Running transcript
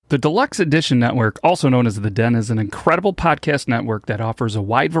The Deluxe Edition Network, also known as The Den, is an incredible podcast network that offers a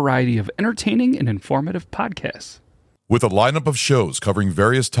wide variety of entertaining and informative podcasts. With a lineup of shows covering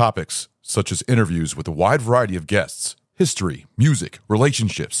various topics, such as interviews with a wide variety of guests, history, music,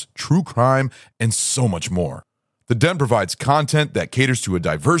 relationships, true crime, and so much more. The Den provides content that caters to a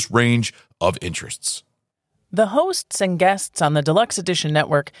diverse range of interests. The hosts and guests on the Deluxe Edition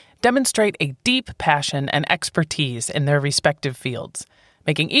Network demonstrate a deep passion and expertise in their respective fields,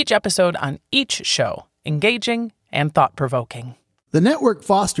 making each episode on each show engaging and thought-provoking. The network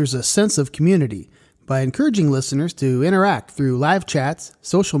fosters a sense of community by encouraging listeners to interact through live chats,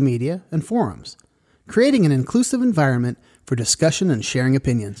 social media, and forums, creating an inclusive environment for discussion and sharing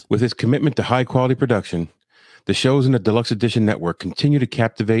opinions. With its commitment to high-quality production, the shows in the Deluxe Edition Network continue to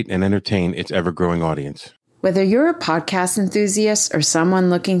captivate and entertain its ever-growing audience. Whether you're a podcast enthusiast or someone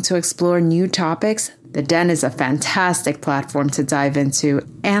looking to explore new topics, The Den is a fantastic platform to dive into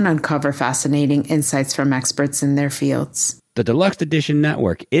and uncover fascinating insights from experts in their fields. The Deluxe Edition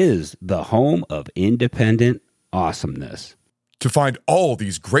Network is the home of independent awesomeness. To find all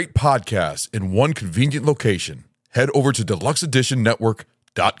these great podcasts in one convenient location, head over to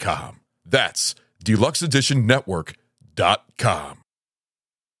deluxeeditionnetwork.com. That's deluxeeditionnetwork.com.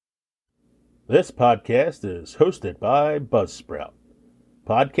 This podcast is hosted by Buzzsprout.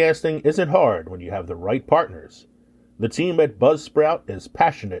 Podcasting isn't hard when you have the right partners. The team at Buzzsprout is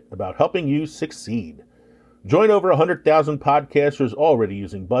passionate about helping you succeed. Join over 100,000 podcasters already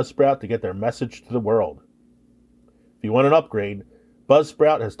using Buzzsprout to get their message to the world. If you want an upgrade,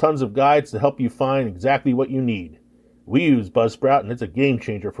 Buzzsprout has tons of guides to help you find exactly what you need. We use Buzzsprout and it's a game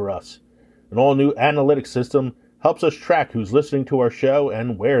changer for us. An all-new analytics system helps us track who's listening to our show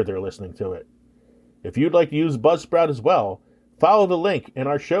and where they're listening to it. If you'd like to use Buzzsprout as well, follow the link in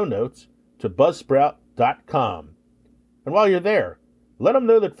our show notes to buzzsprout.com. And while you're there, let them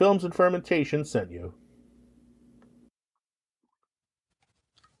know that Films and Fermentation sent you.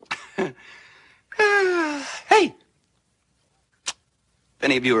 Hey! If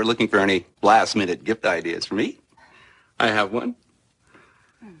any of you are looking for any last-minute gift ideas for me, I have one.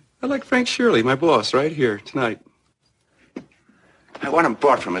 I like Frank Shirley, my boss, right here tonight. I want him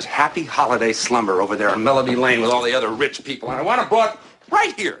brought from his happy holiday slumber over there on Melody Lane with all the other rich people. And I want him brought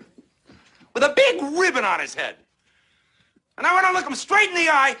right here with a big ribbon on his head. And I want to look him straight in the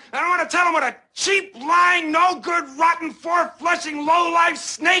eye, and I want to tell him what a cheap, lying, no-good, rotten, four-flushing, low-life,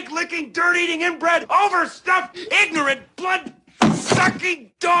 snake-licking, dirt-eating, inbred, overstuffed, ignorant,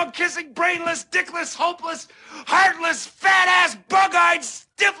 blood-sucking, dog-kissing, brainless, dickless, hopeless, heartless, fat-ass, bug-eyed,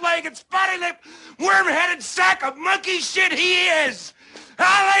 stiff-legged, spotty-lipped, worm-headed sack of monkey shit he is.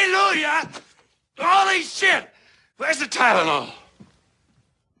 Hallelujah! Holy shit! Where's the Tylenol?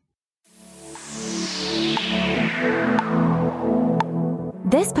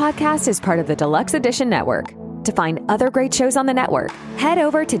 This podcast is part of the Deluxe Edition Network. To find other great shows on the network, head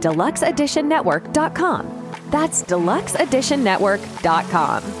over to deluxeeditionnetwork.com. That's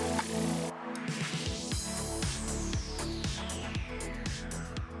deluxeeditionnetwork.com.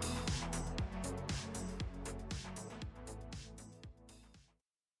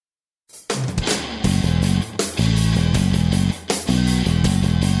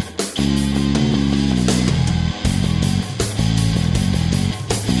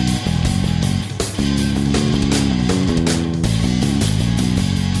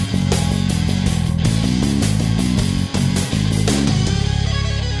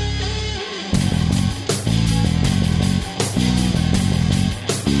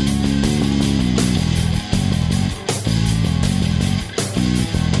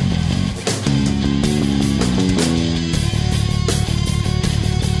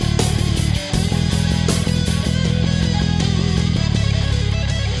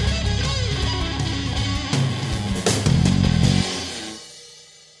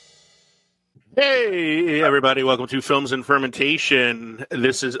 Hey, everybody. Welcome to Films and Fermentation.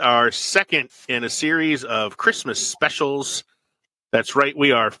 This is our second in a series of Christmas specials. That's right.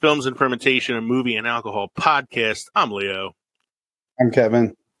 We are Films and Fermentation, a movie and alcohol podcast. I'm Leo. I'm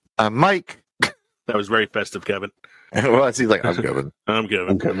Kevin. I'm Mike. That was very festive, Kevin. Well, it seems like I'm Kevin. I'm Kevin.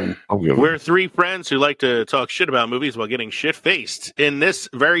 I'm Kevin. We're three friends who like to talk shit about movies while getting shit-faced. In this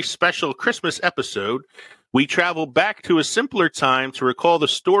very special Christmas episode, we travel back to a simpler time to recall the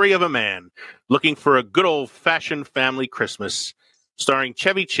story of a man looking for a good old-fashioned family Christmas, starring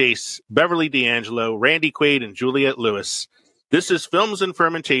Chevy Chase, Beverly D'Angelo, Randy Quaid, and Juliette Lewis. This is Films and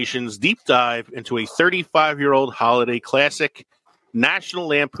Fermentation's deep dive into a 35-year-old holiday classic, National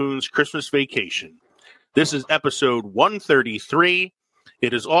Lampoon's Christmas Vacation. This is episode 133.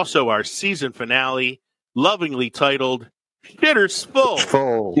 It is also our season finale, lovingly titled Shitters Full.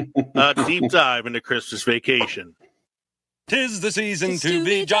 Full. Deep dive into Christmas Vacation. 'Tis the season to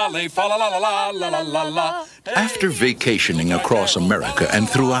be jolly, fa la la la la la la la. After vacationing across America and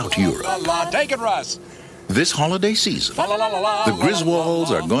throughout Europe, Take it, Russ. this holiday season, the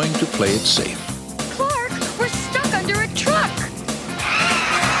Griswolds are going to play it safe. Clark, we're stuck under a truck.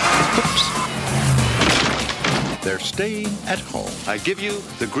 They're staying at home. I give you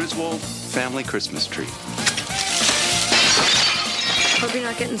the Griswold family Christmas tree. Hope you're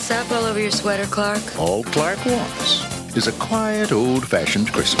not getting sap all over your sweater, Clark. All Clark wants is a quiet,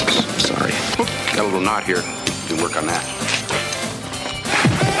 old-fashioned Christmas. Sorry. Got a little knot here. You can work on that.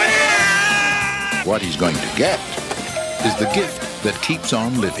 What he's going to get is the gift that keeps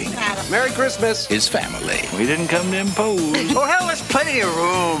on living. Merry Christmas. His family. We didn't come to impose. Oh, hell, there's plenty of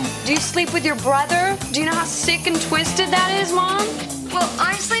room. Do you sleep with your brother? Do you know how sick and twisted that is, Mom? Well,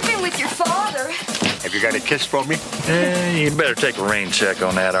 I'm sleeping with your father. Have you got a kiss for me? You better take a rain check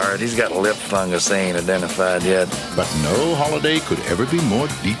on that, Art. He's got a lip fungus they ain't identified yet. But no holiday could ever be more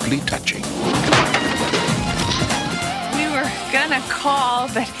deeply touching. We were gonna call,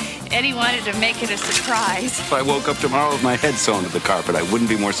 but Eddie wanted to make it a surprise. If I woke up tomorrow with my head sewn to the carpet, I wouldn't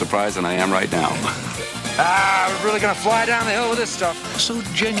be more surprised than I am right now. We're really gonna fly down the hill with this stuff. So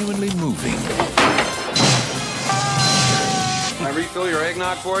genuinely moving. Can I refill your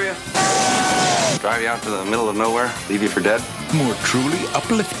eggnog for you? Drive you out to the middle of nowhere? Leave you for dead? More truly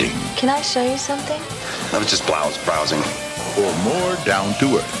uplifting. Can I show you something? I was just browsing. Or more down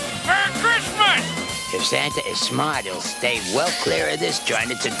to earth. Merry Christmas! If Santa is smart, he'll stay well clear of this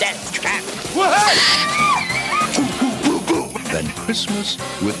joint. It's a death trap. Than Christmas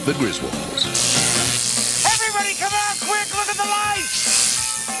with the Griswolds. Everybody come out quick, look at the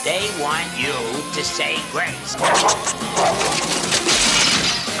lights! They want you to say grace.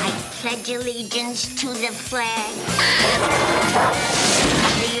 I pledge allegiance to the flag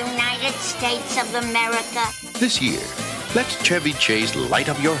of the United States of America. This year, let Chevy Chase light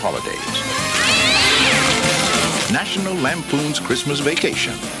up your holidays. National Lampoon's Christmas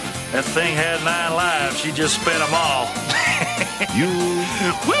Vacation. That thing had 9 lives. She just spent them all. You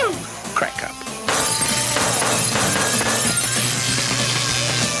woo, crack up.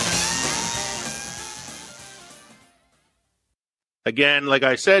 Again, like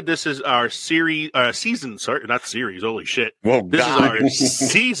I said, this is our season. Sorry, not series. Holy shit! Well, this is our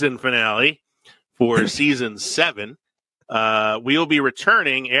season finale for season 7. We'll be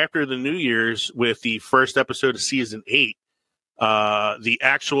returning after the New Year's with the first episode of season 8. The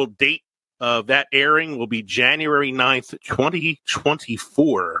actual date of that airing will be January 9th,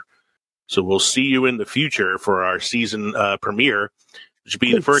 2024. So we'll see you in the future for our season premiere, which will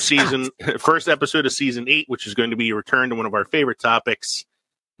be the first episode of season 8, which is going to be a return to one of our favorite topics,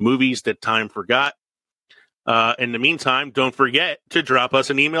 movies that time forgot. In the meantime, don't forget to drop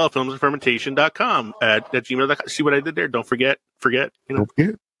us an email at filmsandfermentation.com at gmail.com. See what I did there? Don't forget. You know,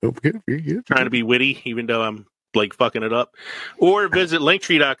 Don't forget. Trying to be witty, even though I'm like fucking it up. Or visit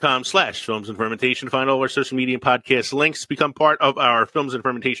linktree.com/filmsandfermentation to find all our social media and podcast links. Become part of our Films and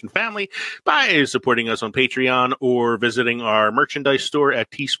Fermentation family by supporting us on Patreon or visiting our merchandise store at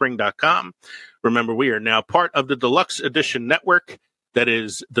teespring.com. Remember, we are now part of the Deluxe Edition Network. That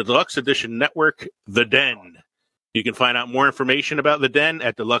is the Deluxe Edition Network, The Den. You can find out more information about The Den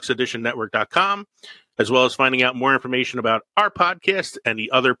at deluxeeditionnetwork.com, as well as finding out more information about our podcast and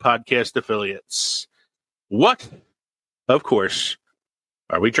the other podcast affiliates. What, of course,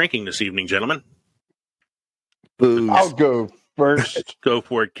 are we drinking this evening, gentlemen? Booze. I'll go first. Go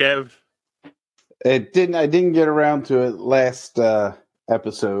for it, Kev. I didn't get around to it last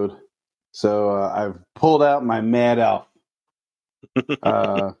episode, so I've pulled out my Mad Elf.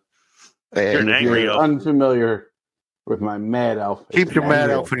 You're an angry elf. Unfamiliar with my Mad Elf. Keep your Mad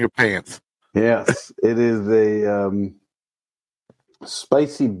Elf in your pants. Yes, it is a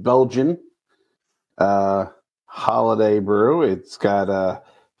spicy Belgian holiday brew. It's got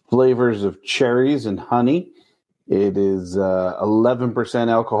flavors of cherries and honey. It is 11%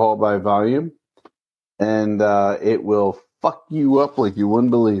 alcohol by volume, and it will fuck you up like you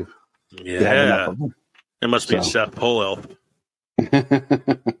wouldn't believe. Yeah, it must be a South Pole elf.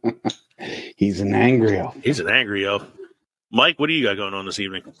 He's an angry elf. He's an angry elf. Mike, what do you got going on this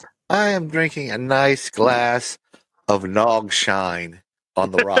evening? I am drinking a nice glass of Nog Shine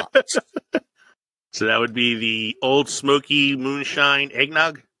on the rocks. So that would be the Old Smoky Moonshine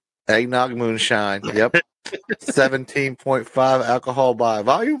Eggnog? Eggnog Moonshine, yep. 17.5 alcohol by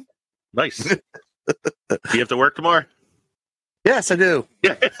volume. Nice. Do you have to work tomorrow? Yes, I do.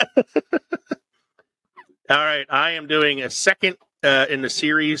 Yeah. All right. I am doing a second in the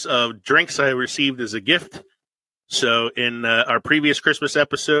series of drinks I received as a gift. So in our previous Christmas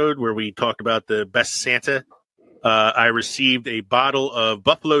episode where we talked about the best Santa, I received a bottle of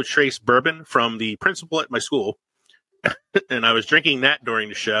Buffalo Trace bourbon from the principal at my school. And I was drinking that during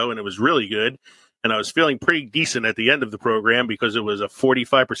the show, and it was really good. And I was feeling pretty decent at the end of the program because it was a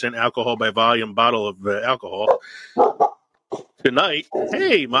 45% alcohol by volume bottle of alcohol. Tonight,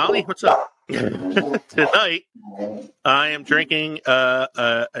 hey, Molly, what's up? Tonight, I am drinking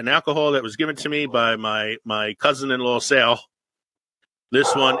an alcohol that was given to me by my cousin-in-law, Sal.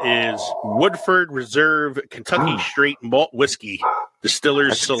 This one is Woodford Reserve Kentucky Straight Malt Whiskey,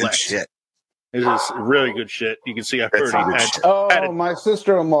 Distiller's Select. Shit. It is really good shit. You can see I've already Oh, my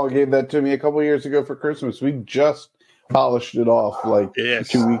sister-in-law gave that to me a couple years ago for Christmas. We just polished it off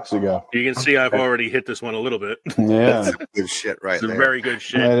 2 weeks ago. You can see I've already hit this one a little bit. Yeah. That's good shit right It's there. very good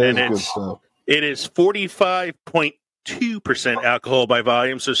shit. That is And good stuff. it is 45.2% alcohol by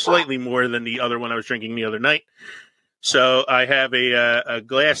volume, so slightly more than the other one I was drinking the other night. So I have a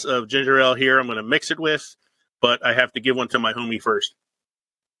glass of ginger ale here I'm going to mix it with, but I have to give one to my homie first.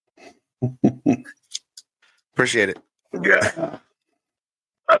 Appreciate it. Yeah.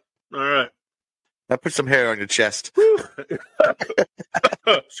 All right. Now put some hair on your chest.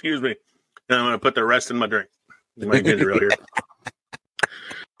 Excuse me. And I'm going to put the rest in my drink. My ginger ale here.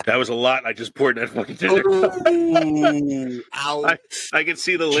 That was a lot. I just poured that fucking ginger. I can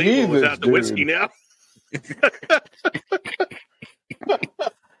see the label Jesus, without the whiskey now.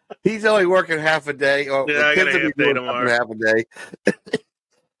 He's only working half a day. Or Yeah, I got a kids will half be day doing tomorrow. half a day.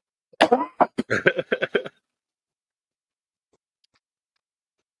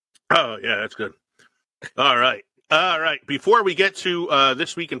 Oh, yeah, that's good. All right. Before we get to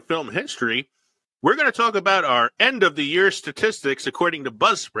This Week in Film History, we're going to talk about our end-of-the-year statistics according to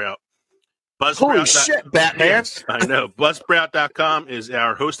Buzzsprout. Holy shit, Batman. Yes, I know. Buzzsprout.com is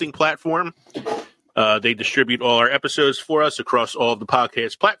our hosting platform. They distribute all our episodes for us across all of the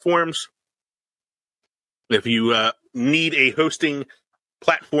podcast platforms. If you need a hosting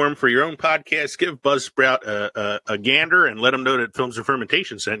platform for your own podcast, give Buzzsprout a gander and let them know that Films and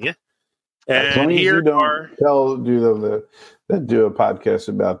Fermentation sent you. As long And as here you don't are do a podcast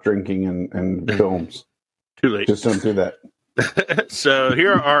about drinking and films. Too late. Just don't do that. So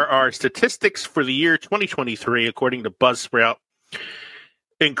here are our statistics for the year 2023 according to Buzzsprout.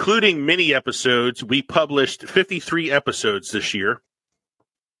 Including mini episodes, we published 53 episodes this year,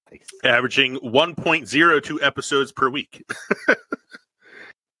 averaging 1.02 episodes per week.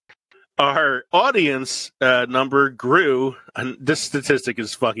 Our audience number grew, and this statistic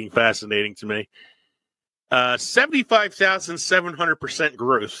is fucking fascinating to me. 75,700%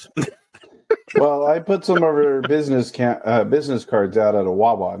 growth. Well, I put some of our business cards out at a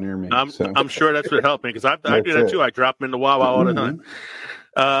Wawa near me. I'm sure that's what helped me because I do that too. I drop them into Wawa all the time.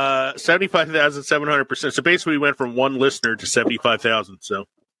 75,700%. So basically, we went from one listener to 75,000. So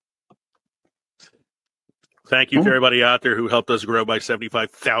thank you to everybody out there who helped us grow by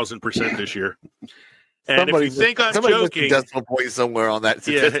 75,000% this year. And if you think I'm joking, decimal point somewhere on that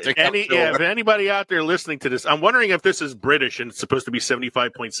statistic. if anybody out there listening to this, I'm wondering if this is British and it's supposed to be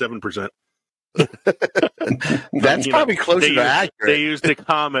 75.7%. That's probably closer to accurate. They use the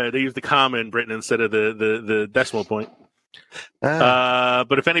comma. They use the comma in Britain instead of the decimal point.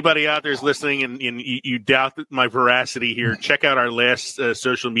 But if anybody out there is listening and you doubt my veracity here, check out our last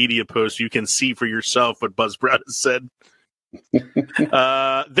social media post. You can see for yourself what Buzzsprout has said.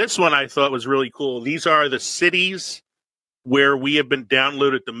 This one I thought was really cool. These are the cities where we have been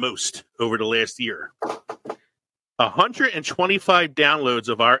downloaded the most over the last year. 125 downloads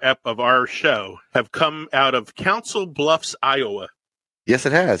of our show have come out of Council Bluffs, Iowa. Yes,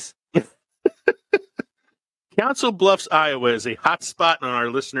 it has. Council Bluffs, Iowa is a hot spot on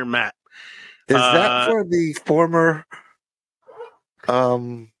our listener map. Is that where the former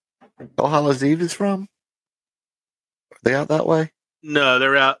All Hallows Eve is from? Are they out that way? No,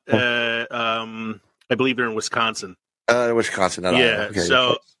 they're out. I believe they're in Wisconsin. Wisconsin. Not Iowa. Okay.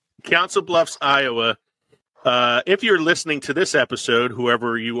 So Council Bluffs, Iowa. If you're listening to this episode,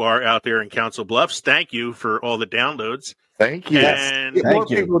 whoever you are out there in Council Bluffs, thank you for all the downloads. Thank you. And Get more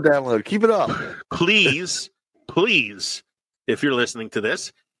people download. Keep it up. Please, if you're listening to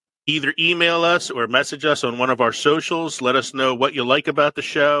this, either email us or message us on one of our socials. Let us know what you like about the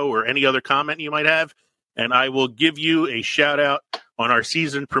show or any other comment you might have. And I will give you a shout out on our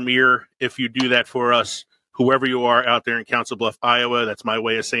season premiere if you do that for us, whoever you are out there in Council Bluffs, Iowa. That's my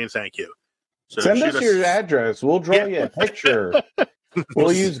way of saying thank you. So send us your address. We'll draw you a picture.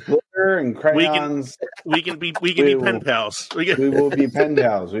 We'll use glitter and crayons. We can be pen pals. We will be pen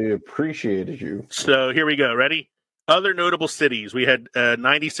pals. We appreciate you. So here we go. Ready? Other notable cities. We had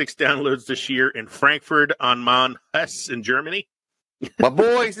 96 downloads this year in Frankfurt am Main, Hesse in Germany. My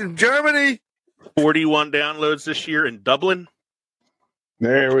boys in Germany. 41 downloads this year in Dublin.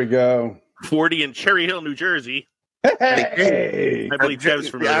 There we go. 40 in Cherry Hill, New Jersey. Hey. I believe Kev's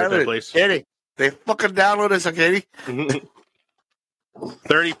familiar with that place. Katie, they fucking download us, Katie.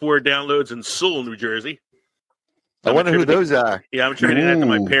 34 downloads in Sewell, New Jersey. I wonder who those are. Yeah, I'm attributing that to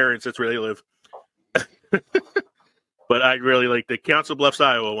my parents. That's where they live. But I really like the Council Bluffs,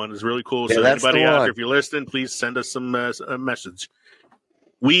 Iowa one. Is really cool. Yeah, So that's anybody the out one. there, if you're listening, please send us some a message.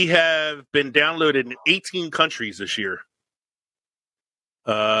 We have been downloaded in 18 countries this year.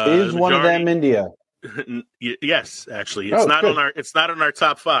 Is one of them India? Yes, actually, it's not good. on our. It's not on our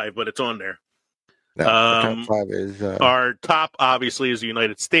top 5, but it's on there. No, top 5 is Our top, obviously, is the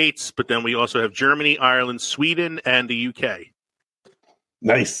United States, but then we also have Germany, Ireland, Sweden, and the UK.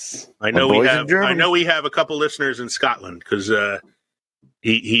 Nice. I know we have a couple listeners in Scotland because the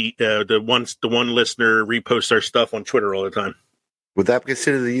one listener reposts our stuff on Twitter all the time. Would that be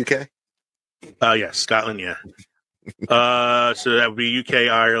considered the UK? Yes, Scotland, yeah. So that would be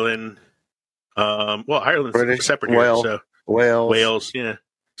UK, Ireland. Well, Ireland's British, separate Wales, here, so Wales, yeah.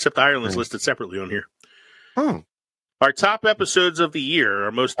 Except Ireland's listed separately on here. Oh. Our top episodes of the year,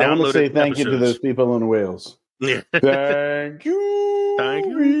 our most I want to downloaded say thank you to episodes. those people in Wales. Yeah. Thank you. Thank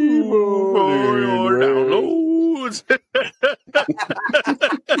you for your downloads.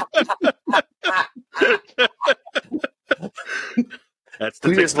 That's the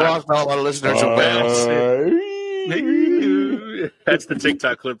We just lost all our listeners in Wales. That's the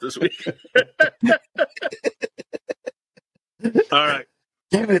TikTok clip this week. All right.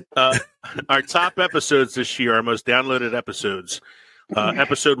 Damn it. Our top episodes this year, our most downloaded episodes.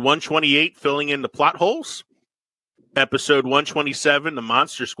 Episode 128, Filling in the Plot Holes. Episode 127, The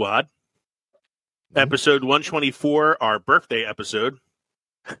Monster Squad. Episode 124, our birthday episode.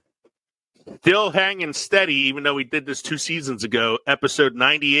 Still hanging steady, even though we did this 2 seasons ago. Episode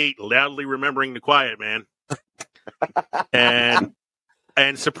 98, Loudly Remembering the Quiet Man.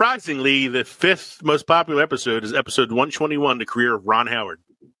 And surprisingly, the 5th most popular episode is episode 121, The Career of Ron Howard.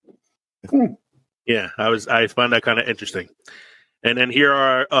 Yeah, I find that kind of interesting. And then here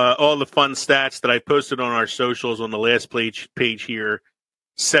are all the fun stats that I posted on our socials on the last page here.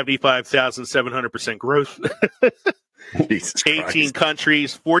 75,700% growth. 18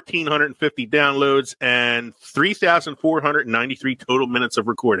 countries, 1,450 downloads, and 3,493 total minutes of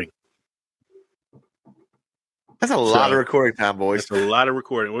recording. That's a lot of recording time, boys. That's a lot of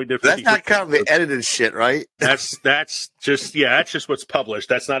recording. We did. That's not counting the edited shit, right? That's just what's published.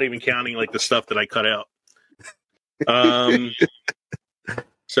 That's not even counting like the stuff that I cut out.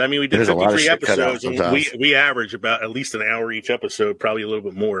 So I mean, we did 53 episodes, and we average about at least an hour each episode, probably a little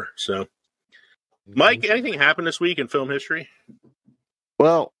bit more. So, Mike, anything happened this week in film history?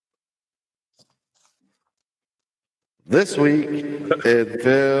 Well, this week in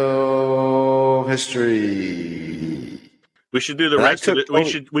film history, we should do the rest of it.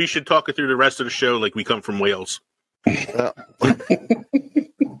 We should talk it through the rest of the show like we come from Wales.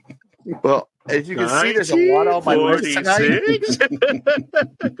 Well, as you can see, there's a lot on my list tonight.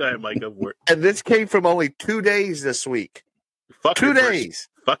 Go ahead, Mike. Go for it. And this came from only 2 days this week. Fuck 2 days.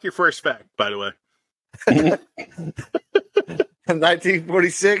 Fuck your first fact, by the way. In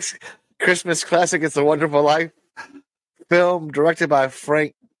 1946, Christmas classic It's a Wonderful Life. Film directed by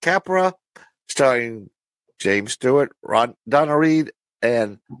Frank Capra, starring James Stewart, Donna Reed,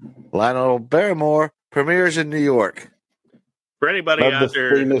 and Lionel Barrymore, premieres in New York. For anybody out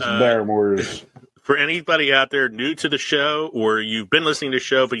there, Barrymores. For anybody out there new to the show, or you've been listening to the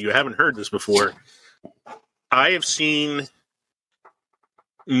show but you haven't heard this before, I have seen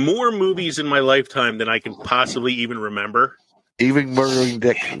more movies in my lifetime than I can possibly even remember. Even Murdering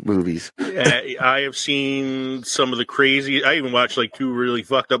Dick movies. I have seen some of the crazy. I even watched like 2 really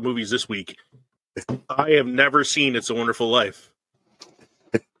fucked up movies this week. I have never seen It's a Wonderful Life,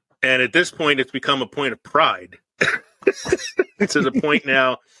 and at this point, it's become a point of pride. To the point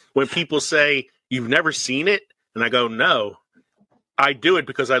now when people say you've never seen it, and I go, no, I do it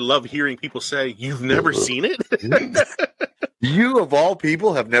because I love hearing people say you've never seen it. You of all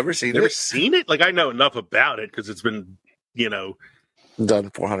people have never seen Never it? seen it? Like I know enough about it because it's been,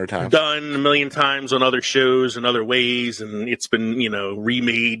 done 400 times, done a million times on other shows and other ways, and it's been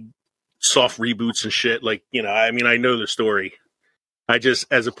remade, soft reboots and shit. Like I mean, I know the story. I just,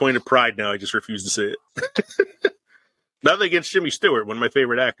 as a point of pride now, I just refuse to say it. Nothing against Jimmy Stewart, one of my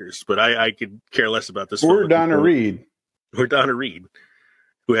favorite actors, but I could care less about this. Or Donna Reed. Or Donna Reed,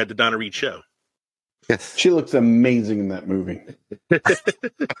 who had the Donna Reed show. Yes. She looks amazing in that movie.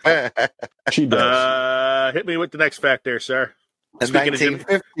 She does. Hit me with the next fact there, sir. In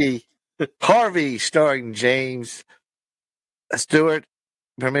 1950, Harvey, starring James Stewart,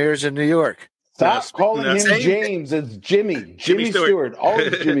 premieres in New York. Stop calling him James. It's Jimmy. Jimmy Stewart.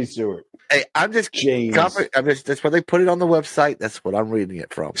 Always Jimmy Stewart. Hey, I'm just James. That's where they put it on the website. That's what I'm reading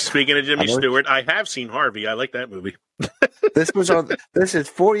it from. Speaking of Jimmy Stewart, I have seen Harvey. I like that movie. This is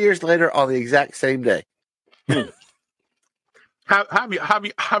 4 years later on the exact same day.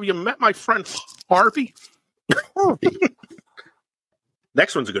 Have you met my friend Harvey?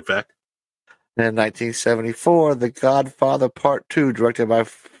 Next one's a good fact. In 1974, The Godfather Part 2, directed by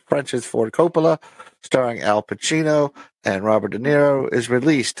Francis Ford Coppola, starring Al Pacino and Robert De Niro, is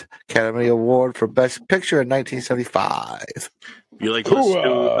released. Academy Award for Best Picture in 1975. If you like to listen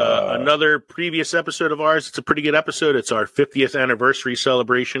to another previous episode of ours, it's a pretty good episode. It's our 50th anniversary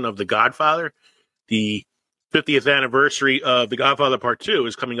celebration of The Godfather. The 50th anniversary of The Godfather Part 2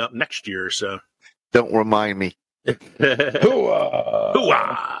 is coming up next year, so. Don't remind me. Hooah!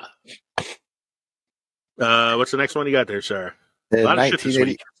 Hooah! What's the next one you got there, sir? A lot of shit this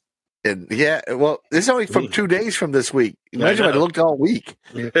week. Yeah, well, this is only from 2 days from this week. Imagine if I looked all week.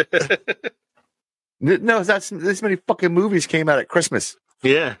 No, that's this many fucking movies came out at Christmas.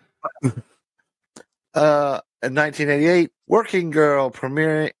 Yeah. In 1988, Working Girl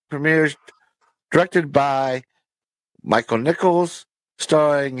premieres, directed by Michael Nichols,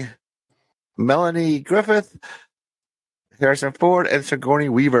 starring Melanie Griffith, Harrison Ford, and Sigourney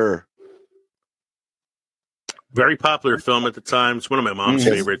Weaver. Very popular film at the time. It's one of my mom's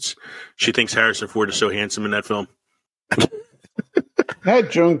favorites. She thinks Harrison Ford is so handsome in that film.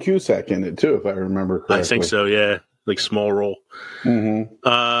 Had Joan Cusack in it too, if I remember correctly. I think so, yeah. Like small role.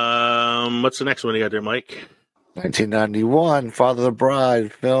 Mm-hmm. What's the next one you got there, Mike? 1991, Father of the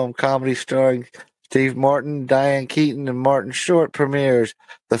Bride, film comedy starring Steve Martin, Diane Keaton, and Martin Short premieres.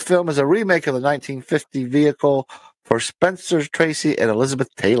 The film is a remake of the 1950 vehicle for Spencer Tracy and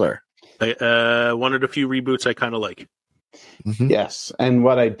Elizabeth Taylor. One of the few reboots I kind of like. Mm-hmm. Yes, and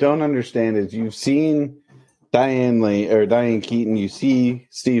what I don't understand is you've seen Diane Keaton, you see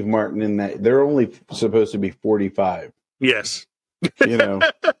Steve Martin in that. They're only supposed to be 45. Yes. You know,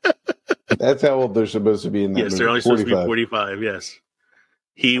 that's how old they're supposed to be in that movie. Yes, they're only supposed to be 45, yes.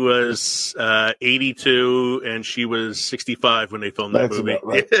 He was 82 and she was 65 when they filmed that movie. About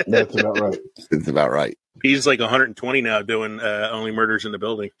right. That's about right. That's about right. He's like 120 now doing Only Murders in the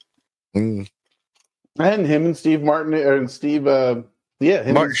Building. Mm. And him and Steve Martin, or Steve,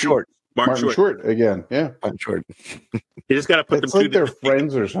 Martin Short. Martin Short again, yeah. Martin Short. You just got to put it's them like they're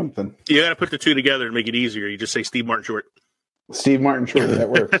friends or something. You got to put the two together to make it easier. You just say Steve Martin Short. Steve Martin Short, that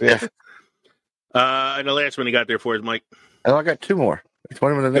works, yeah. And the last one you got there for is Mike. Oh, I got two more. It's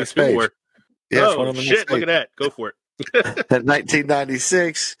one on the next page. More. Yeah, oh, shit, look at that. Go for it. That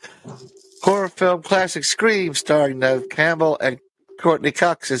 1996 horror film classic Scream starring Neve Campbell and Courtney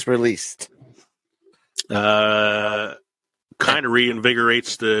Cox is released. Kind of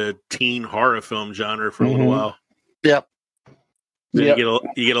reinvigorates the teen horror film genre for a little while. Yep. Then you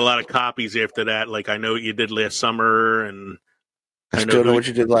get a lot of copies after that. Like I Know What You Did Last Summer, and I Still Know What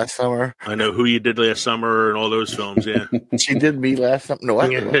You Did Last Summer. I Know Who You Did Last Summer, and all those films. Yeah, She Did Me Last Summer. No,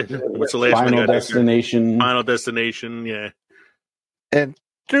 what's the last Final one? Destination. Final Destination. Yeah. And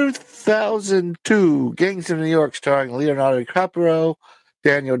 2002, Gangs of New York, starring Leonardo DiCaprio,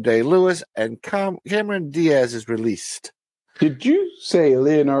 Daniel Day-Lewis, and Cameron Diaz is released. Did you say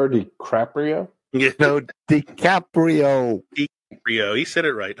Leonardo DiCaprio? No, DiCaprio. DiCaprio. He said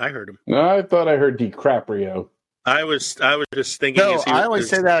it right. I heard him. No, I thought I heard DiCaprio. I was just thinking. No, I always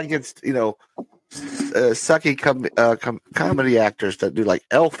say that against sucky comedy actors that do like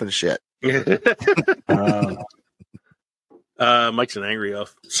Elf and shit. Mike's an angry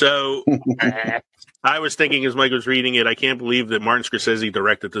elf. So I was thinking as Mike was reading it, I can't believe that Martin Scorsese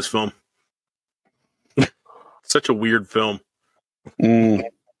directed this film. Such a weird film.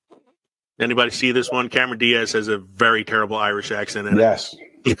 Anybody see this one? Cameron Diaz has a very terrible Irish accent in it. Yes.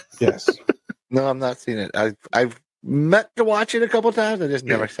 Yes. No, I'm not seeing it. I've meant to watch it a couple times. I just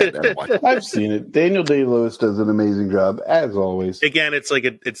never sat down and watched it. I've seen it. Daniel Day-Lewis does an amazing job, as always. Again, it's like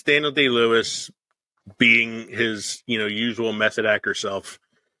it's Daniel Day-Lewis being his usual method actor self.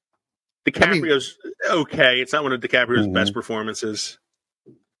 DiCaprio's okay. It's not one of DiCaprio's best performances.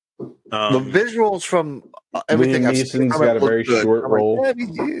 The visuals from everything I've seen. Neeson's got a very short role. The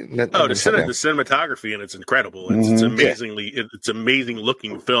cinematography and it's incredible. It's it's amazing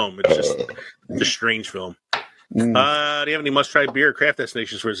looking film. It's just a strange film. Do you have any must-try beer or craft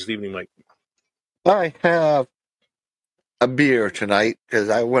destinations for us this evening, Mike? I have a beer tonight because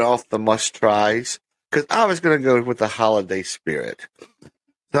I went off the must-tries. because I was going to go with the holiday spirit.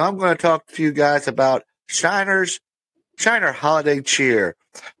 So I'm going to talk to you guys about Shiner Holiday Cheer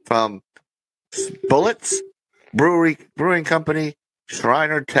from Bullets Brewing Company,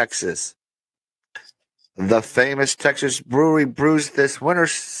 Shriner, Texas. The famous Texas brewery brews this winter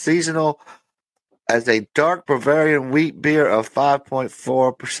seasonal as a dark Bavarian wheat beer of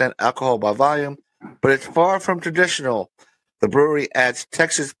 5.4% alcohol by volume, but it's far from traditional. The brewery adds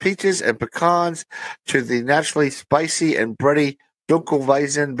Texas peaches and pecans to the naturally spicy and bready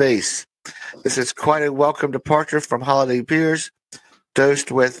Dunkelweizen base. This is quite a welcome departure from holiday beers,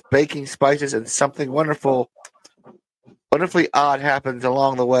 dosed with baking spices, and something wonderfully odd happens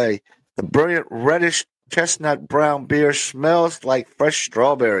along the way. The brilliant reddish chestnut brown beer smells like fresh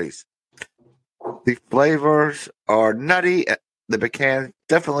strawberries. The flavors are nutty. The pecans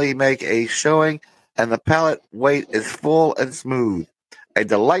definitely make a showing, and the palate weight is full and smooth. A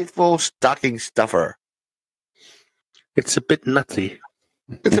delightful stocking stuffer. It's a bit nutty.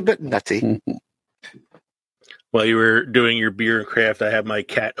 It's a bit nutty. While you were doing your beer and craft, I have my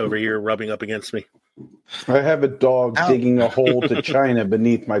cat over here rubbing up against me. I have a dog digging a hole to China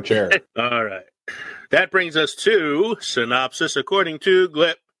beneath my chair. All right. That brings us to Synopsis According to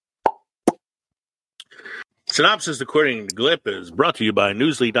Glip. Synopsis According to Glip is brought to you by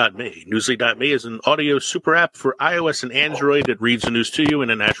Newsly.me. Newsly.me is an audio super app for iOS and Android that reads the news to you in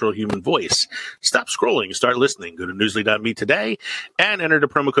a natural human voice. Stop scrolling, start listening. Go to Newsly.me today and enter the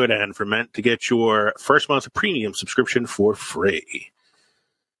promo code ANFERMENT to get your first month of premium subscription for free.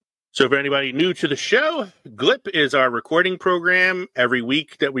 So for anybody new to the show, Glip is our recording program. Every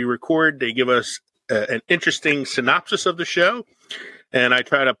week that we record, they give us an interesting synopsis of the show, and I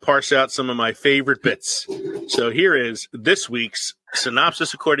try to parse out some of my favorite bits. So here is this week's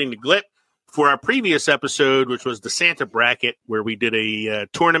Synopsis According to Glip for our previous episode, which was the Santa Bracket, where we did a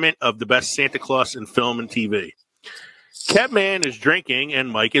tournament of the best Santa Claus in film and TV. Kevman is drinking, and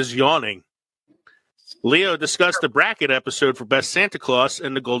Mike is yawning. Leo discussed the bracket episode for Best Santa Claus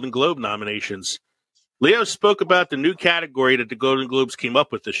and the Golden Globe nominations. Leo spoke about the new category that the Golden Globes came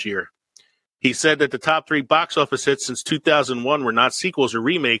up with this year. He said that the top 3 box office hits since 2001 were not sequels or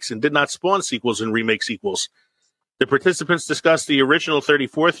remakes and did not spawn sequels and remake sequels. The participants discussed the original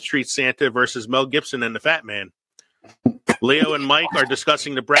 34th Street Santa versus Mel Gibson and the Fat Man. Leo and Mike are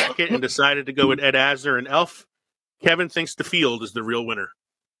discussing the bracket and decided to go with Ed Asner and Elf. Kevin thinks The Field is the real winner.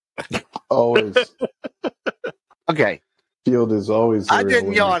 Always. Okay. Field is always. I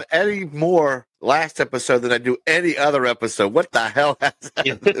didn't yawn any more last episode than I do any other episode. What the hell has that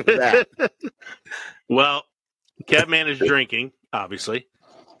to do with that? Well, Catman is drinking, obviously.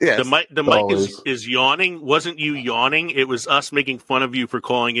 Yes. The mic is yawning. Wasn't you yawning? It was us making fun of you for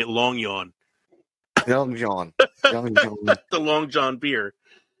calling it Long Yawn. Young John. Young John. The Long John beer.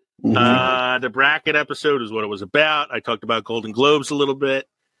 Mm-hmm. The bracket episode is what it was about. I talked about Golden Globes a little bit.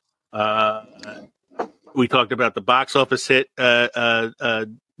 We talked about the box office hit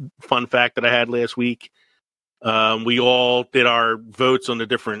fun fact that I had last week. We all did our votes on the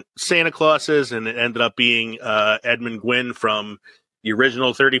different Santa Clauses, and it ended up being Edmund Gwynn from the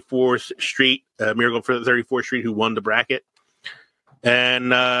original 34th Street, Miracle for 34th Street, who won the bracket.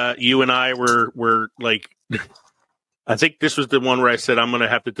 And you and I were like, I think this was the one where I said I'm going to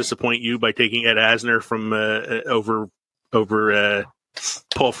have to disappoint you by taking Ed Asner from over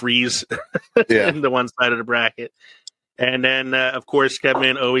Paul Frees in the one side of the bracket. And then, of course,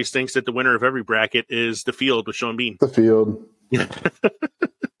 Kevin always thinks that the winner of every bracket is The Field with Sean Bean. The Field. There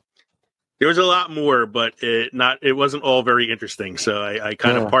was a lot more, but it wasn't all very interesting. So I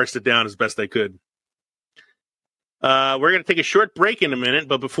kind of parsed it down as best I could. We're going to take a short break in a minute,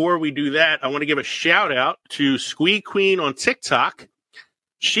 but before we do that, I want to give a shout out to Squee Queen on TikTok.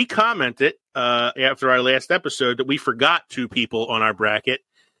 She commented after our last episode that we forgot 2 people on our bracket,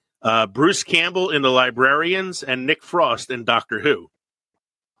 Bruce Campbell in The Librarians and Nick Frost in Doctor Who.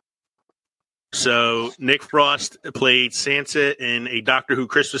 So Nick Frost played Santa in a Doctor Who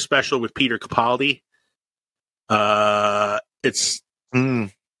Christmas special with Peter Capaldi.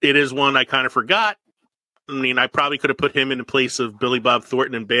 It is one I kind of forgot. I mean, I probably could have put him in the place of Billy Bob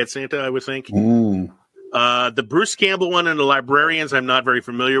Thornton in Bad Santa, I would think. The Bruce Campbell one and The Librarians I'm not very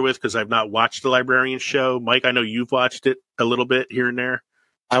familiar with because I've not watched The Librarians show. Mike, I know you've watched it a little bit here and there.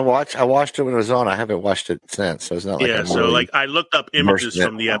 I watched it when it was on. I haven't watched it since, so it's not like I looked up images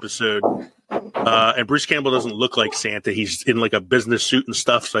from the episode, and Bruce Campbell doesn't look like Santa. He's in like a business suit and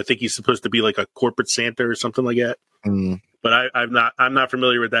stuff, so I think he's supposed to be like a corporate Santa or something like that. But I'm not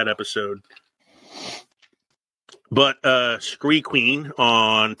familiar with that episode. But Scree Queen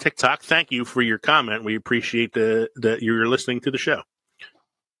on TikTok, thank you for your comment. We appreciate that you're listening to the show.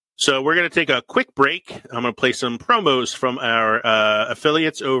 So we're going to take a quick break. I'm going to play some promos from our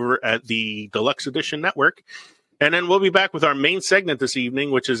affiliates over at the Deluxe Edition Network. And then we'll be back with our main segment this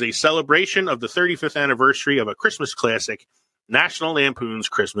evening, which is a celebration of the 35th anniversary of a Christmas classic, National Lampoon's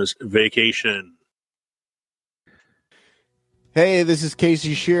Christmas Vacation. Hey, this is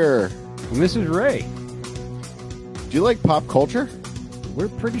Casey Shearer. And this is Ray. Do you like pop culture? We're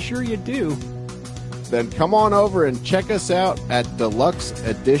pretty sure you do. Then come on over and check us out at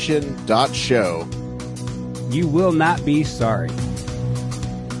deluxeedition.show. You will not be sorry.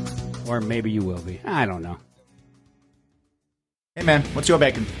 Or maybe you will be. I don't know. Hey man, what's your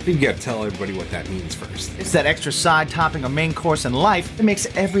bacon? You gotta tell everybody what that means first. It's that extra side topping or main course in life that makes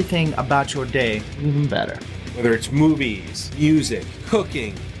everything about your day even better. Whether it's movies, music,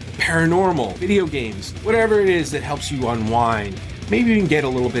 cooking, paranormal, video games, whatever it is that helps you unwind, maybe even get a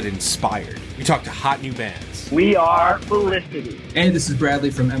little bit inspired. We talk to hot new bands. We are Felicity. Hey, this is Bradley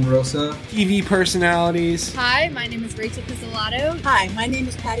from Emerosa. TV personalities. Hi, my name is Rachel Pizzolatto. Hi, my name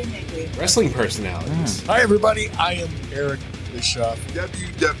is Patty Magley. Wrestling personalities. Hi, everybody. I am Eric Bischoff,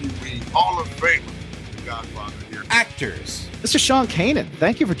 WWE Hall of Famer, Godfather here. Actors. This is Sean Kanan.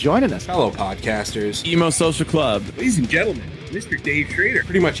 Thank you for joining us. Fellow podcasters. Emo Social Club. Ladies and gentlemen, Mr. Dave Schrader.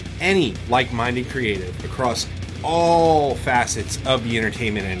 Pretty much any like-minded creative across all facets of the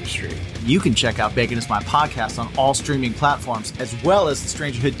entertainment industry. You can check out Bacon is My Podcast on all streaming platforms, as well as the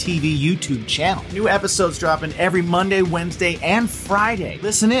Strangerhood TV YouTube channel. New episodes dropping every Monday, Wednesday, and Friday.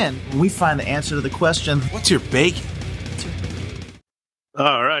 Listen in when we find the answer to the question, what's your bacon?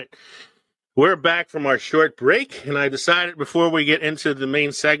 All right. We're back from our short break, and I decided before we get into the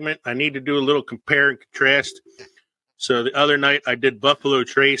main segment, I need to do a little compare and contrast. So the other night I did Buffalo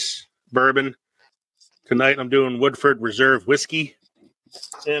Trace bourbon. Tonight I'm doing Woodford Reserve whiskey.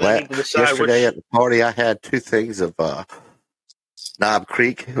 And I need to decide yesterday at the party, I had two things of Knob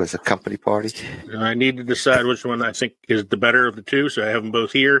Creek. It was a company party. I need to decide which one I think is the better of the two, so I have them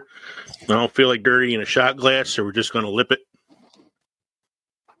both here. I don't feel like dirty in a shot glass, so we're just going to lip it.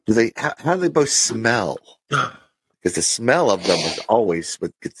 Do they? How do they both smell? Because the smell of them is always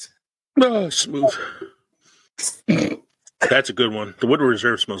what gets smooth. That's a good one. The Woodford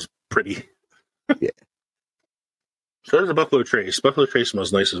Reserve smells pretty. Yeah. So does the Buffalo Trace. Buffalo Trace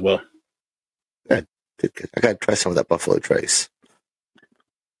smells nice as well. I got to try some of that Buffalo Trace.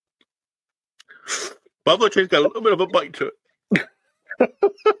 Buffalo Trace got a little bit of a bite to it.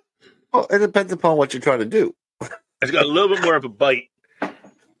 Well, it depends upon what you're trying to do. It's got a little bit more of a bite.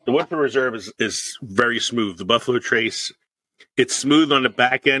 The Woodford Reserve is very smooth. The Buffalo Trace, it's smooth on the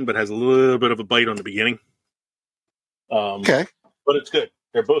back end, but has a little bit of a bite on the beginning. Okay. But it's good.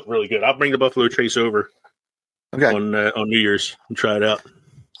 They're both really good. I'll bring the Buffalo Trace over on New Year's and try it out.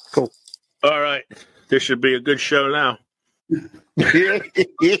 Cool. All right. This should be a good show now.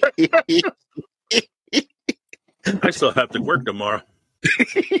 I still have to work tomorrow.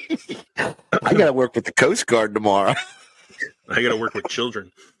 I got to work with the Coast Guard tomorrow. I got to work with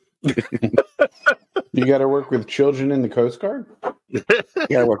children. You got to work with children in the Coast Guard? You got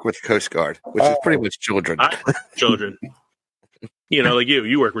to work with the Coast Guard, which is pretty much children. Children. You know, like you.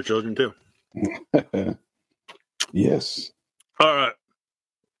 You work with children, too. Yes. All right.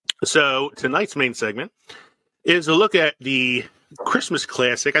 So tonight's main segment is a look at the Christmas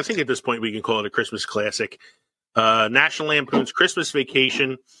classic. I think at this point we can call it a Christmas classic. National Lampoon's Christmas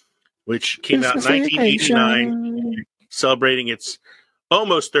Vacation, which came out in 1989, celebrating its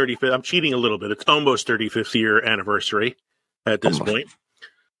almost 35th. I'm cheating a little bit. It's almost 35th year anniversary at this point.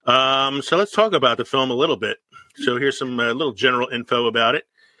 So let's talk about the film a little bit. So here's some little general info about it.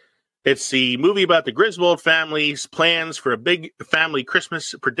 It's the movie about the Griswold family's plans for a big family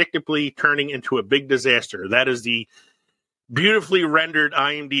Christmas, predictably turning into a big disaster. That is the beautifully rendered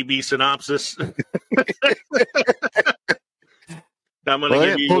IMDb synopsis. I'm going to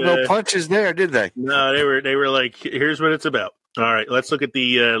give you no punches there, did they? No, they were like, here's what it's about. All right, let's look at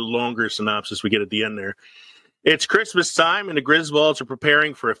the longer synopsis we get at the end there. It's Christmas time, and the Griswolds are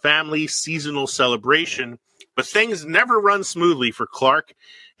preparing for a family seasonal celebration, but things never run smoothly for Clark,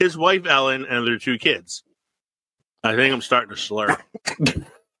 his wife Ellen, and their two kids. I think I'm starting to slur.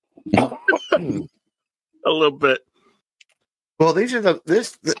 A little bit. Well, these are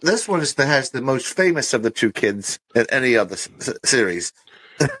this one has the most famous of the two kids in any other series.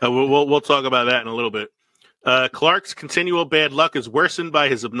 We'll talk about that in a little bit. Clark's continual bad luck is worsened by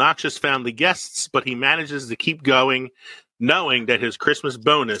his obnoxious family guests, but he manages to keep going, knowing that his Christmas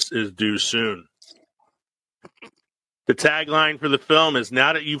bonus is due soon. The tagline for the film is,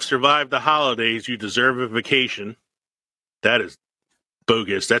 "Now that you've survived the holidays, you deserve a vacation." That is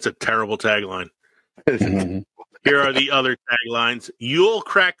bogus. That's a terrible tagline. Here are the other taglines. You'll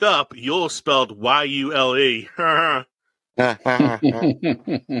crack up. You'll spelled Y-U-L-E.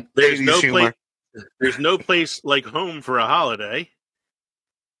 There's no place like home for a holiday.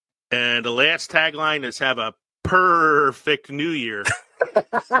 And the last tagline is have a perfect New Year.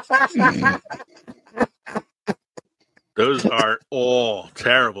 Those are all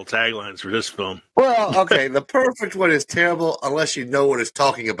terrible taglines for this film. Well, okay, the perfect one is terrible unless you know what it's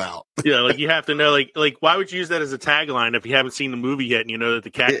talking about. Yeah, like you have to know, like why would you use that as a tagline if you haven't seen the movie yet and you know that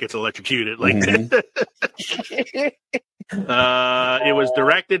the cat gets electrocuted? Like, it was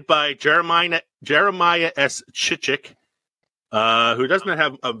directed by Jeremiah S. Chichik, who doesn't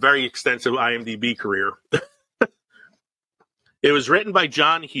have a very extensive IMDb career. It was written by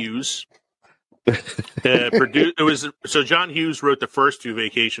John Hughes. John Hughes wrote the first two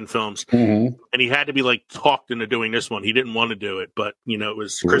Vacation films, and he had to be like talked into doing this one. He didn't want to do it, but it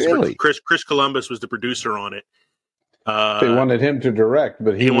was Chris Columbus was the producer on it. They wanted him to direct,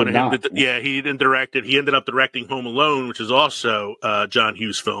 but he wanted him not. He didn't direct it. He ended up directing Home Alone, which is also a John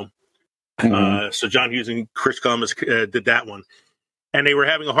Hughes film. So John Hughes and Chris Columbus did that one. And they were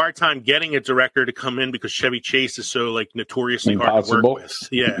having a hard time getting a director to come in because Chevy Chase is so like notoriously hard to work with.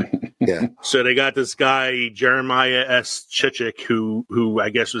 Yeah. Yeah. So they got this guy, Jeremiah S. Chichik, who I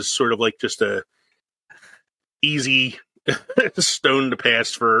guess was sort of like just a easy stone to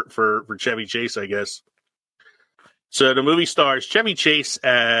pass for Chevy Chase, I guess. So the movie stars Chevy Chase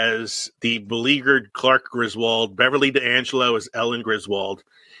as the beleaguered Clark Griswold, Beverly D'Angelo as Ellen Griswold.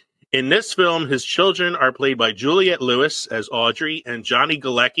 In this film, his children are played by Juliette Lewis as Audrey and Johnny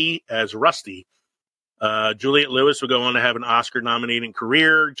Galecki as Rusty. Juliette Lewis will go on to have an Oscar-nominating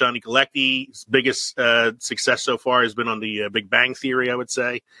career. Johnny Galecki's biggest success so far has been on the Big Bang Theory, I would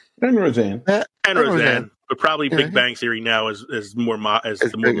say. And Roseanne. But probably Big Bang Theory now is the more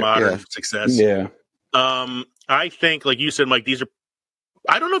modern success. Yeah. I think, like you said, Mike, these are...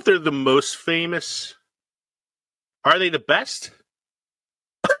 I don't know if they're the most famous. Are they the best?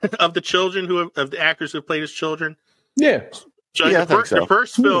 Of the children of the actors who have played as children, yeah. So the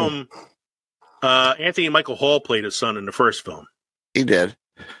first film, Anthony Michael Hall played his son in the first film. He did.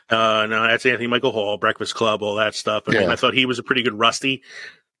 No, that's Anthony Michael Hall, Breakfast Club, all that stuff. I mean, I thought he was a pretty good Rusty.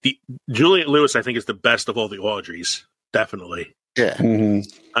 The Juliette Lewis, I think, is the best of all the Audreys, definitely. Yeah,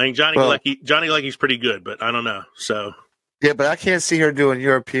 I think Johnny Galecki's pretty good, but I don't know. So yeah, but I can't see her doing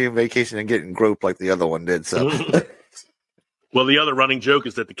European Vacation and getting groped like the other one did. So. Well, the other running joke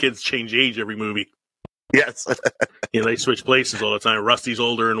is that the kids change age every movie. Yes. They switch places all the time. Rusty's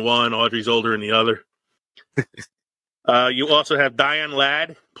older in one, Audrey's older in the other. You also have Diane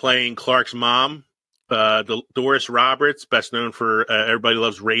Ladd playing Clark's mom. Doris Roberts, best known for Everybody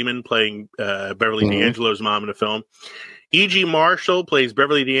Loves Raymond, playing Beverly D'Angelo's mom in the film. E.G. Marshall plays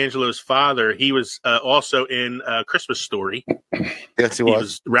Beverly D'Angelo's father. He was also in Christmas Story. Yes, he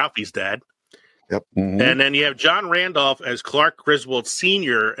was Ralphie's dad. Yep. And then you have John Randolph as Clark Griswold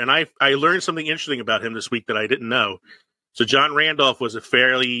Sr., and I learned something interesting about him this week that I didn't know. So John Randolph was a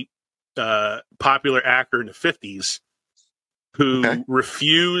fairly popular actor in the 50s who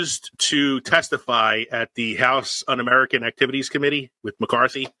refused to testify at the House Un-American Activities Committee with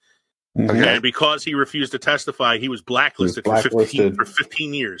McCarthy. And because he refused to testify, he was blacklisted. For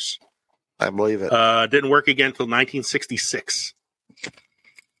 15 years. I believe it. Didn't work again until 1966.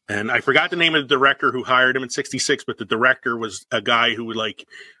 And I forgot the name of the director who hired him in 1966, but the director was a guy who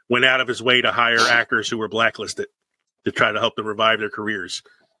went out of his way to hire actors who were blacklisted to try to help them revive their careers.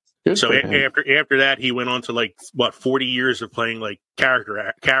 So after that, he went on to 40 years of playing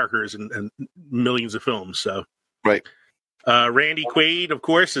characters and millions of films. So right. Randy Quaid, of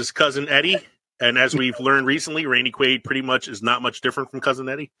course, is Cousin Eddie. And as we've learned recently, Randy Quaid pretty much is not much different from Cousin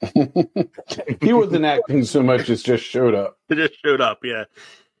Eddie. He wasn't acting so much as just showed up. It just showed up, yeah.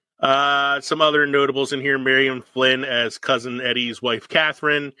 Some other notables in here: Miriam Flynn as Cousin Eddie's wife,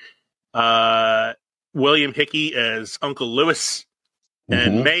 Catherine. William Hickey as Uncle Lewis.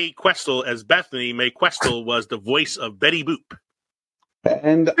 And Mae Questel as Bethany. Mae Questel was the voice of Betty Boop.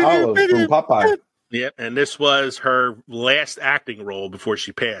 And Olive from Popeye. Yep, and this was her last acting role before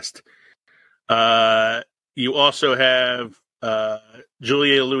she passed. You also have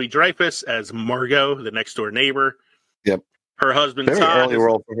Julia Louis-Dreyfus as Margot, the next door neighbor. Yep. Her husband very Todd. Early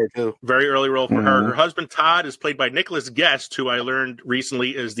role for her too. Very early role for her. Her husband Todd is played by Nicholas Guest, who I learned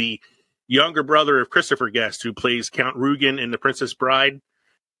recently is the younger brother of Christopher Guest, who plays Count Rugen in The Princess Bride,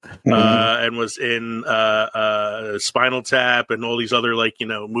 and was in Spinal Tap and all these other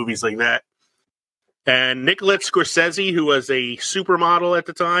movies like that. And Nicolette Scorsese, who was a supermodel at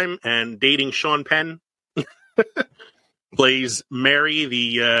the time and dating Sean Penn, plays Mary,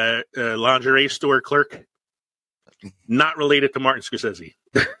 the lingerie store clerk. Not related to Martin Scorsese.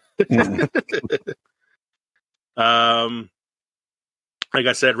 Like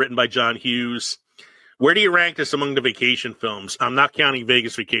I said, written by John Hughes. Where do you rank this among the vacation films? I'm not counting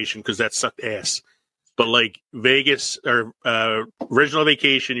Vegas Vacation because that sucked ass. But like Vegas or Original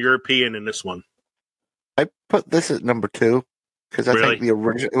Vacation, European, and this one. I put this at number 2 because I think the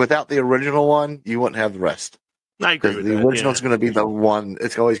original, without the original one, you wouldn't have the rest. I agree with the that. original is going to be the one.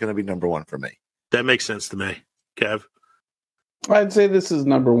 It's always going to be number 1 for me. That makes sense to me. Kev? I'd say this is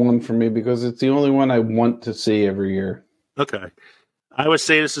number 1 for me because it's the only one I want to see every year. Okay. I would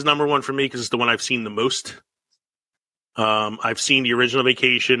say this is number 1 for me because it's the one I've seen the most. I've seen the Original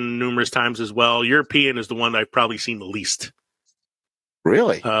Vacation numerous times as well. European is the one I've probably seen the least.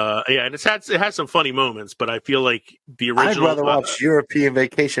 Really? Yeah, and it has some funny moments, but I feel like the original. I'd rather watch European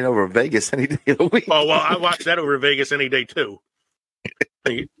Vacation over Vegas any day of the week. Oh well, I watch that over Vegas any day too.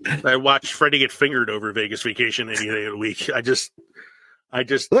 I watch Freddie get fingered over Vegas Vacation any day of the week. I just,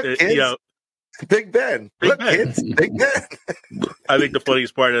 Look, kids, Big Ben. Look, kids, Big Ben. I think the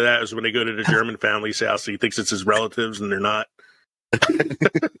funniest part of that is when they go to the German family's house. He thinks it's his relatives, and they're not.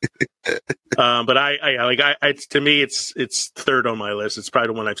 But to me, it's third on my list. It's probably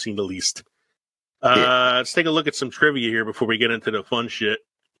the one I've seen the least. Let's take a look at some trivia here before we get into the fun shit.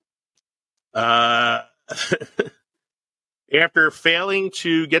 After failing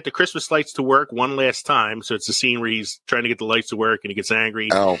to get the Christmas lights to work one last time, so it's a scene where he's trying to get the lights to work and he gets angry.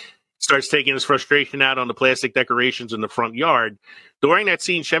 Starts taking his frustration out on the plastic decorations in the front yard. During that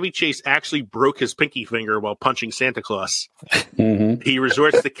scene, Chevy Chase actually broke his pinky finger while punching Santa Claus. Mm-hmm. He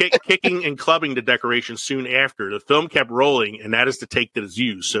resorts to kicking and clubbing the decorations soon after. The film kept rolling, and that is the take that is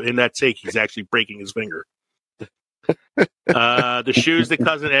used. So in that take, he's actually breaking his finger. The shoes that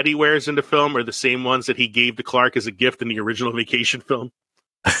Cousin Eddie wears in the film are the same ones that he gave to Clark as a gift in the Original Vacation film.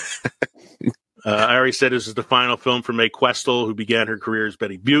 I already said this is the final film for Mae Questel, who began her career as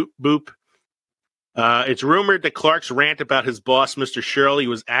Betty Boop. It's rumored that Clark's rant about his boss, Mr. Shirley,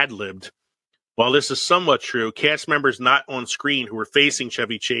 was ad-libbed. While this is somewhat true, cast members not on screen who were facing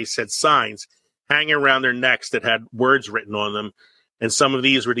Chevy Chase had signs hanging around their necks that had words written on them, and some of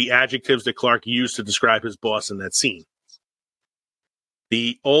these were the adjectives that Clark used to describe his boss in that scene.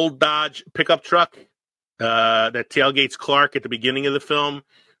 The old Dodge pickup truck that tailgates Clark at the beginning of the film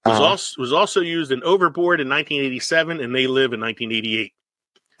was also used in Overboard in 1987 and They Live in 1988.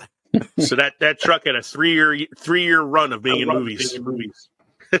 So that truck had a three-year run of being in movies.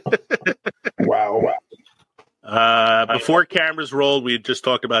 Wow. Before cameras rolled, we had just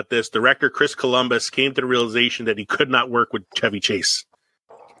talked about this. Director Chris Columbus came to the realization that he could not work with Chevy Chase.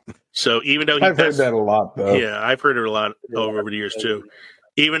 So even though I've heard that a lot, though. Yeah, I've heard it a lot over the years too.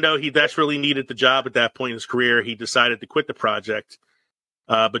 Even though he desperately needed the job at that point in his career, he decided to quit the project.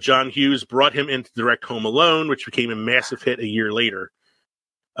 But John Hughes brought him in to direct Home Alone, which became a massive hit a year later,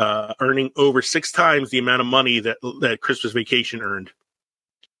 earning over 6 times the amount of money that Christmas Vacation earned.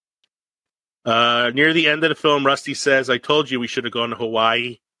 Near the end of the film, Rusty says, "I told you we should have gone to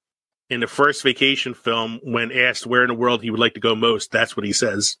Hawaii." In the first Vacation film, when asked where in the world he would like to go most, that's what he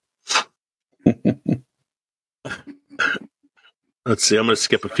says. Let's see. I'm going to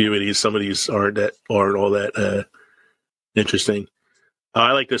skip a few of these. Some of these aren't all that interesting.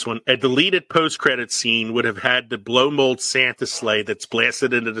 I like this one. A deleted post-credit scene would have had the blow mold Santa sleigh that's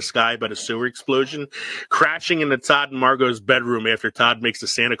blasted into the sky by the sewer explosion crashing into Todd and Margot's bedroom after Todd makes the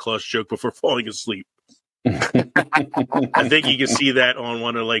Santa Claus joke before falling asleep. I think you can see that on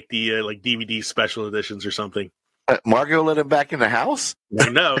one of the DVD special editions or something. Margot let him back in the house?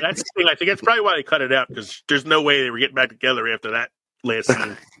 No, that's the thing. I think that's probably why they cut it out, because there's no way they were getting back together after that last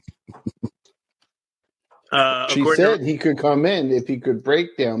scene. She said he could come in if he could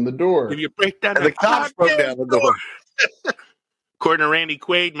break down the door. If you break down the cops broke down the door. According to Randy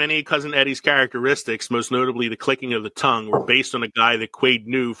Quaid, many of Cousin Eddie's characteristics, most notably the clicking of the tongue, were based on a guy that Quaid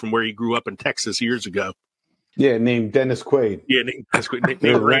knew from where he grew up in Texas years ago. Yeah, named Dennis Quaid. Yeah, named Dennis Quaid.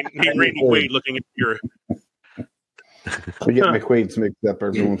 Named Randy Quaid looking at your... I get my Quaids mixed up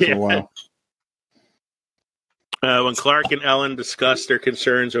every once in a while. When Clark and Ellen discussed their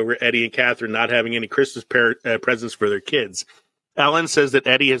concerns over Eddie and Catherine not having any Christmas presents for their kids, Ellen says that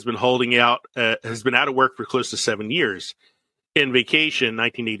Eddie has been out of work for close to 7 years. In Vacation,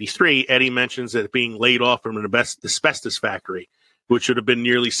 1983, Eddie mentions that being laid off from an asbestos factory, which would have been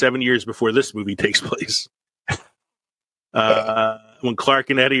nearly 7 years before this movie takes place. When Clark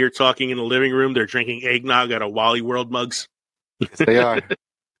and Eddie are talking in the living room, they're drinking eggnog out of Wally World mugs. Yes, they are.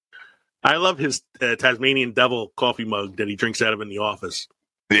 I love his Tasmanian Devil coffee mug that he drinks out of in the office.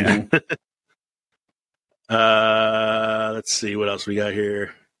 Yeah. Let's see what else we got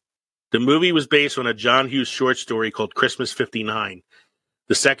here. The movie was based on a John Hughes short story called Christmas 59,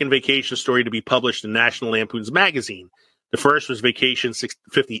 the second vacation story to be published in National Lampoon's magazine. The first was Vacation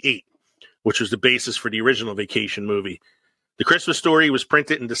 58, which was the basis for the original Vacation movie. The Christmas story was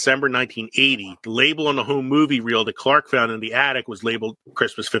printed in December 1980. The label on the home movie reel that Clark found in the attic was labeled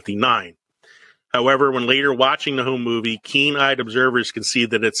Christmas 59. However, when later watching the home movie, keen-eyed observers can see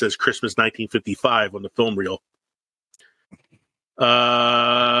that it says Christmas 1955 on the film reel.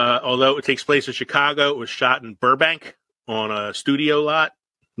 Although it takes place in Chicago, it was shot in Burbank on a studio lot.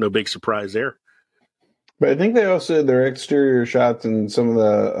 No big surprise there. But I think they also had their exterior shots, and some of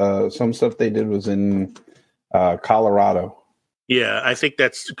the some stuff they did was in Colorado. Yeah, I think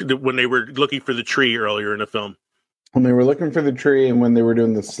that's when they were looking for the tree earlier in the film. When they were looking for the tree, and when they were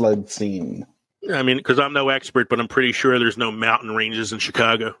doing the sled scene. I mean, because I'm no expert, but I'm pretty sure there's no mountain ranges in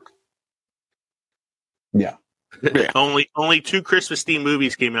Chicago. Yeah. Only two Christmas-themed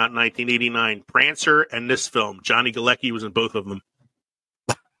movies came out in 1989, Prancer and this film. Johnny Galecki was in both of them.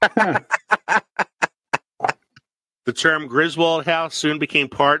 The term Griswold House soon became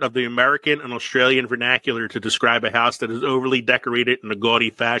part of the American and Australian vernacular to describe a house that is overly decorated in a gaudy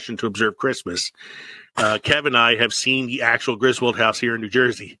fashion to observe Christmas. Kev and I have seen the actual Griswold House here in New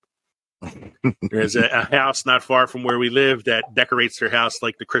Jersey. There's a house not far from where we live that decorates their house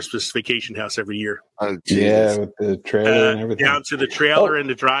like the Christmas vacation house every year. Oh, yeah, with the trailer and everything. Down to the trailer in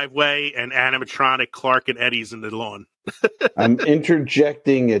the driveway and animatronic Clark and Eddie's in the lawn. I'm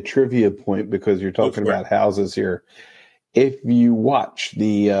interjecting a trivia point because you're talking about houses here. If you watch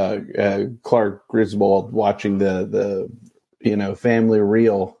the Clark Griswold watching the family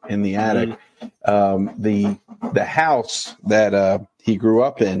reel in the attic, the house that he grew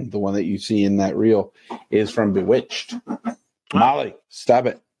up in, the one that you see in that reel, is from Bewitched. Molly, stop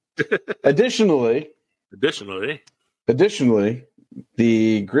it. Additionally,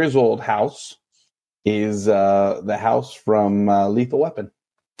 the Griswold house is the house from Lethal Weapon.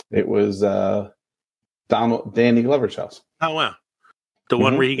 It was Danny Glover's house. Oh wow, the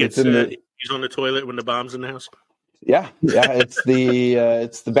one where he gets he's on the toilet when the bomb's in the house. Yeah, it's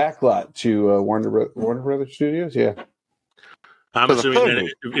the back lot to Warner Brothers Studios. Yeah, I'm assuming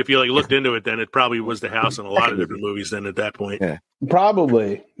that if you looked into it, then it probably was the house in a lot of different movies. Then at that point, yeah,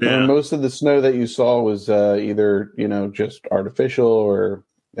 probably. Yeah. And most of the snow that you saw was either just artificial or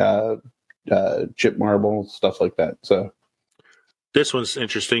chip marble, stuff like that. So this one's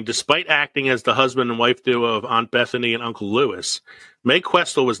interesting. Despite acting as the husband and wife duo of Aunt Bethany and Uncle Lewis, Mae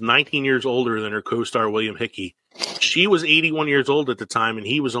Questel was 19 years older than her co-star William Hickey. She was 81 years old at the time, and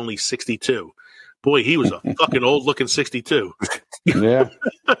he was only 62. Boy, he was a fucking old-looking 62. Yeah.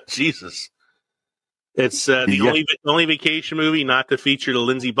 Jesus. It's the only vacation movie not to feature the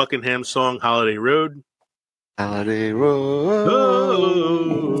Lindsey Buckingham song Holiday Road. Holiday Road.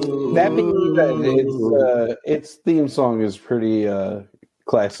 Oh. That means that its theme song is pretty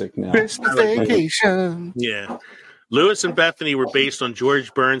classic now. Christmas Vacation. Yeah. Lewis and Bethany were based on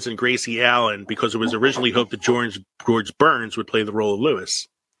George Burns and Gracie Allen because it was originally hoped that George Burns would play the role of Lewis.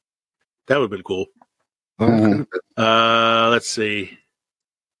 That would have been cool. Mm-hmm. Let's see.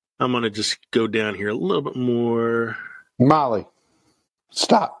 I'm going to just go down here a little bit more. Molly,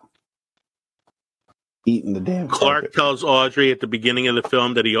 stop eating the damn Clark carpet. tells Audrey at the beginning of the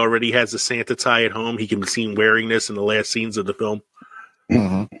film that he already has a Santa tie at home. He can be seen wearing this in the last scenes of the film.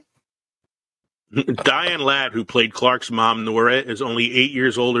 Mm-hmm. Diane Ladd, who played Clark's mom, Nora, is only 8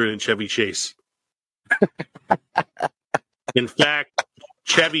 years older than Chevy Chase. In fact,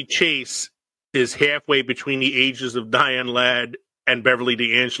 Chevy Chase is halfway between the ages of Diane Ladd and Beverly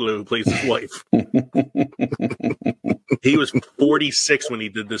D'Angelo, who plays his wife. He was 46 when he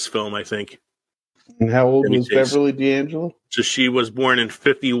did this film, I think. And how old was Beverly D'Angelo? So she was born in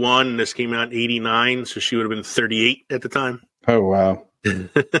 51, and this came out in 89, so she would have been 38 at the time. Oh, wow.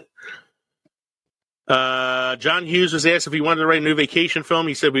 John Hughes was asked if he wanted to write a new vacation film.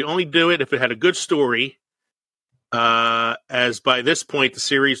 He said, "We only do it if it had a good story." As by this point, the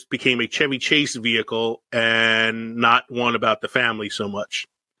series became a Chevy Chase vehicle and not one about the family so much.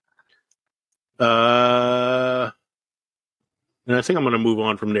 And I think I'm going to move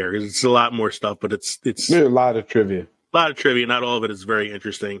on from there because it's a lot more stuff, but it's a lot of trivia. A lot of trivia. Not all of it is very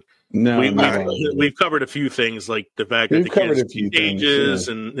interesting. No, we've covered a few things like the fact that the kids ages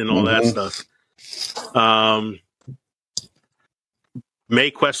and all that stuff.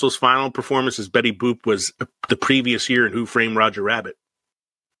 Mae Questel's final performance as Betty Boop was the previous year in Who Framed Roger Rabbit.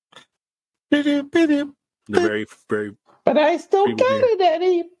 The very, very. But I still got it,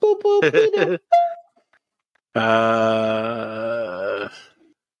 Eddie. Boop, boop,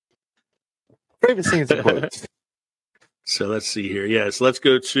 favorite scenes and quotes. So let's see here. Yes, let's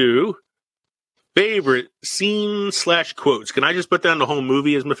go to favorite scene / quotes. Can I just put down the whole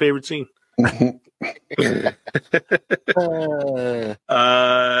movie as my favorite scene? Let's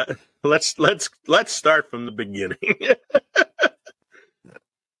start from the beginning.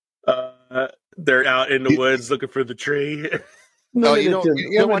 They're out in the woods looking for the tree. No, you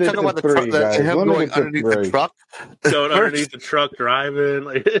don't want to talk about the truck. Him going underneath the truck. Going underneath the truck, driving.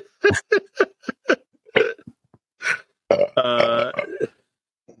 Like,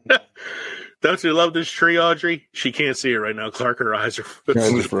 don't you love this tree, Audrey? She can't see it right now. Clark, her eyes are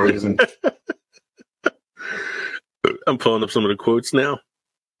frozen. I'm pulling up some of the quotes now.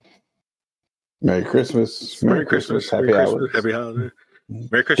 Merry Christmas. Merry Christmas. Happy holidays. Happy holidays.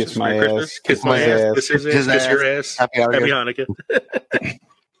 Merry Christmas. Merry Christmas. Kiss my ass. Kiss his ass. Kiss your ass. Happy Hanukkah.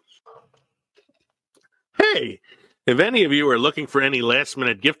 Hey, if any of you are looking for any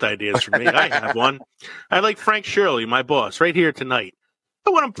last-minute gift ideas for me, I have one. I like Frank Shirley, my boss, right here tonight. I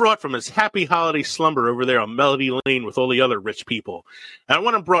want him brought from his happy holiday slumber over there on Melody Lane with all the other rich people. And I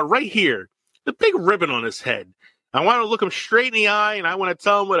want him brought right here, the big ribbon on his head. I want to look him straight in the eye, and I want to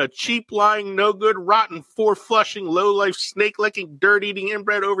tell him what a cheap, lying, no-good, rotten, four-flushing, low-life, snake-licking, dirt-eating,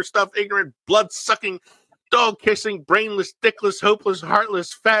 inbred, overstuffed, ignorant, blood-sucking, dog-kissing, brainless, dickless, hopeless,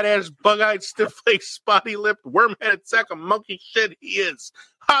 heartless, fat-ass, bug-eyed, stiff-faced, spotty-lipped, worm-headed sack of monkey shit he is.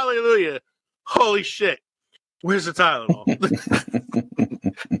 Hallelujah. Holy shit. Where's the Tylenol?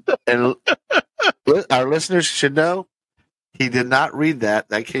 And our listeners should know he did not read that.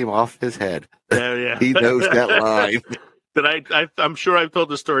 That came off his head. Yeah. He knows that line. I'm sure I've told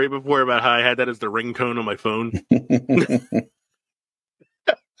the story before about how I had that as the ringtone on my phone. It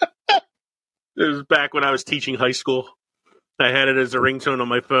was back when I was teaching high school. I had it as a ringtone on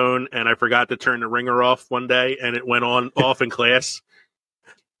my phone, and I forgot to turn the ringer off one day, and it went off in class.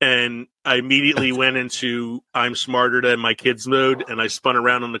 And I immediately went into I'm smarter than my kids mode, and I spun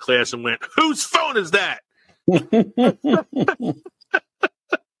around on the class and went, "Whose phone is that?"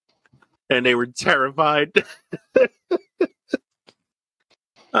 And they were terrified.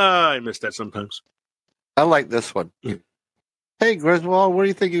 I miss that sometimes. I like this one. Hey, Griswold, where do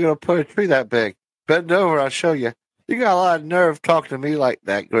you think you're going to put a tree that big? Bend over, I'll show you. You got a lot of nerve talking to me like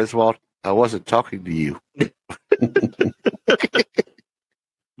that, Griswold. I wasn't talking to you.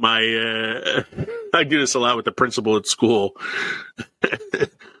 I do this a lot with the principal at school.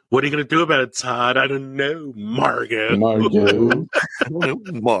 What are you going to do about it, Todd? I don't know. Margot.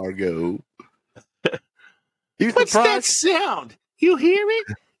 What's that sound? You hear it?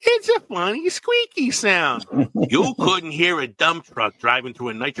 It's a funny squeaky sound. You couldn't hear a dump truck driving through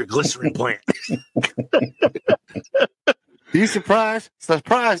a nitroglycerin plant. You surprised?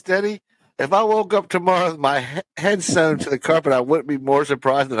 Surprised, Eddie. If I woke up tomorrow with my head sewn to the carpet, I wouldn't be more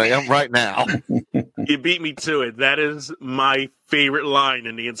surprised than I am right now. You beat me to it. That is my favorite line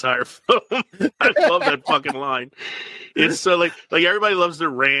in the entire film. I love that fucking line. It's so like everybody loves the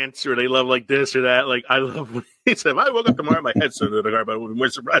rants or they love like this or that. Like I love when he said, if I woke up tomorrow with my head sewn to the carpet, I would be more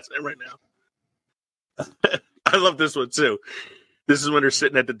surprised than I am right now. I love this one too. This is when they're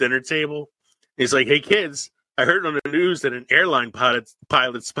sitting at the dinner table. He's like, hey kids, I heard on the news that an airline pilot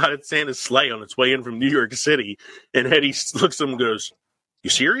spotted Santa's sleigh on its way in from New York City. And Eddie looks at him and goes, you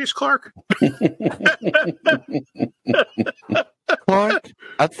serious, Clark? Clark,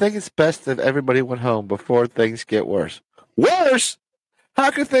 I think it's best if everybody went home before things get worse. Worse? How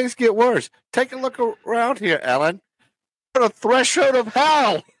could things get worse? Take a look around here, Ellen. We're on the threshold of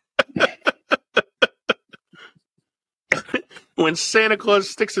hell. When Santa Claus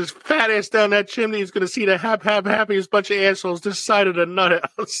sticks his fat ass down that chimney, he's going to see the happiest bunch of assholes this side of the nut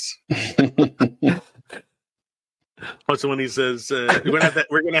house. Also, when he says,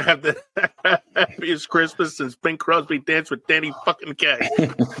 we're going to have the happiest Christmas since Bing Crosby danced with Danny fucking Kaye.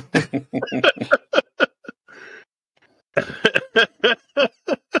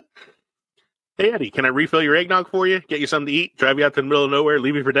 Hey, Eddie, can I refill your eggnog for you? Get you something to eat? Drive you out to the middle of nowhere?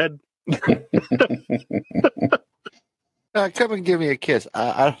 Leave you for dead? Come and give me a kiss.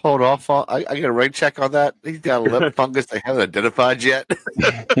 I'd hold off on. I get a rain check on that. He's got a lip fungus they haven't identified yet.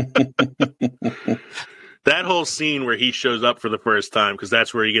 That whole scene where he shows up for the first time, because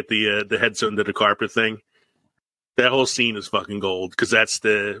that's where you get the head sewn to the carpet thing. That whole scene is fucking gold, because that's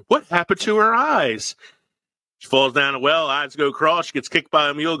what happened to her eyes? She falls down a well, eyes go cross, she gets kicked by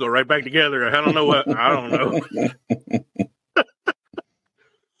a mule, go right back together. I don't know what. I don't know.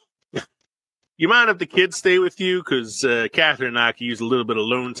 You mind if the kids stay with you? Because Catherine and I could use a little bit of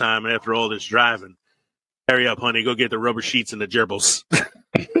alone time after all this driving. Hurry up, honey. Go get the rubber sheets and the gerbils.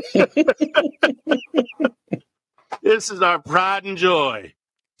 This is our pride and joy.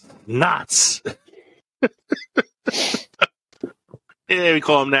 Knots. Yeah, we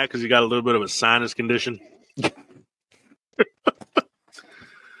call him that because he got a little bit of a sinus condition.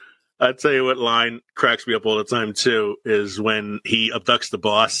 I tell you what line cracks me up all the time, too, is when he abducts the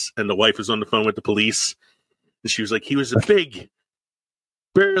boss and the wife is on the phone with the police. And she was like, he was a big,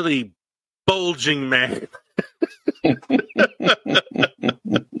 barely bulging man.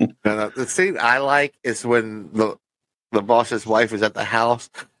 The scene I like is when the boss's wife is at the house.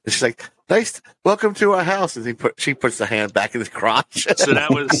 And she's like, "Nice, welcome to our house." And she puts the hand back in his crotch. So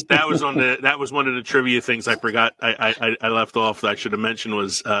that was one of the trivia things I forgot. I left off that I should have mentioned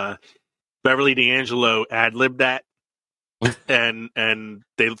was Beverly D'Angelo ad-libbed that, and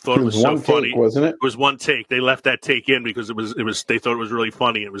they thought it was so funny, wasn't it? It was one take. They left that take in because it was they thought it was really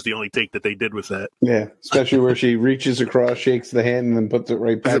funny. It was the only take that they did with that. Yeah, especially where she reaches across, shakes the hand, and then puts it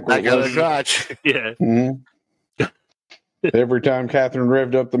right back in the crotch. Yeah. Mm-hmm. Every time Catherine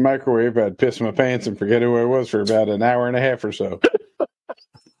revved up the microwave, I'd piss my pants and forget who I was for about an hour and a half or so.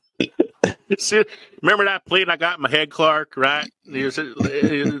 See, remember that plate I got in my head, Clark, right?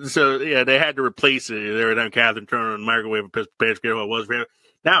 So, yeah, they had to replace it. They were done Catherine turning on the microwave and piss my pants, forget what it was.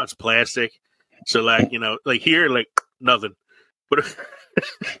 Now it's plastic. So, like, like here, like, nothing. But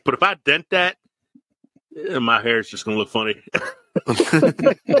if I dent that, my hair is just going to look funny.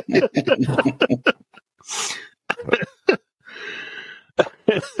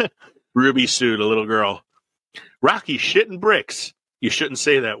 Ruby sued a little girl. Rocky shitting bricks. You shouldn't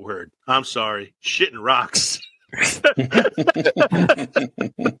say that word. I'm sorry. Shitting rocks.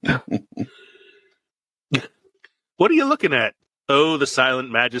 What are you looking at? Oh, the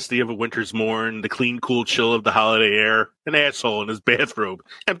silent majesty of a winter's morn, the clean, cool chill of the holiday air, an asshole in his bathrobe,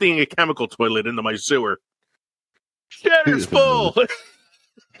 emptying a chemical toilet into my sewer. Shitter's full!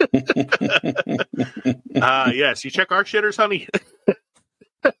 Yes, you check our shitters, honey?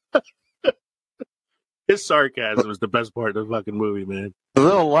 His sarcasm is the best part of the fucking movie, man. The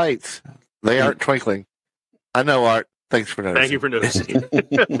little lights, they aren't twinkling. I know, Art. Thanks for noticing. Thank you for noticing.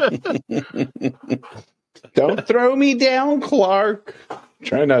 Don't throw me down, Clark.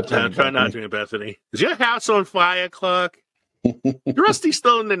 Try not to. Try not to, Bethany. Is your house on fire, Clark? Rusty's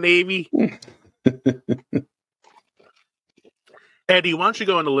still in the Navy. Eddie, why don't you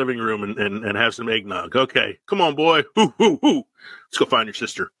go in the living room and have some eggnog? Okay, come on, boy. Hoo, hoo, hoo. Let's go find your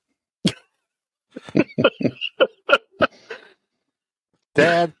sister.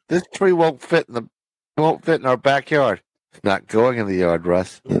 Dad, this tree won't fit in our backyard. It's not going in the yard,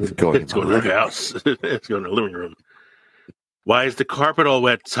 Russ. It's going in the house. It's going in the living room. Why is the carpet all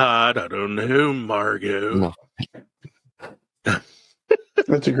wet, Todd? I don't know, Margot. No.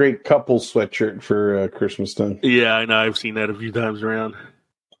 That's a great couple sweatshirt for Christmas time. Yeah, I know. I've seen that a few times around.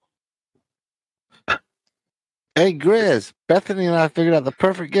 Hey, Grizz, Bethany and I figured out the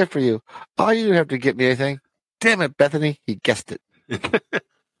perfect gift for you. Oh, you didn't have to get me anything. Damn it, Bethany. He guessed it.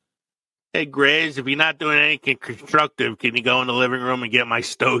 Hey, Grizz, if you're not doing anything constructive, can you go in the living room and get my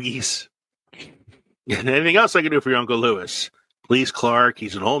stogies? Anything else I can do for your Uncle Lewis? Please, Clark.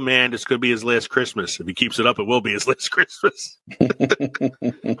 He's an old man. This could be his last Christmas. If he keeps it up, it will be his last Christmas. That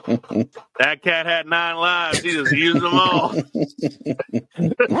cat had 9 lives. He just used them all.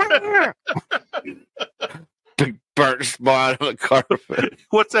 Big burnt spot on the carpet.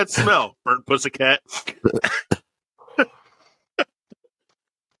 What's that smell? Burnt pussycat.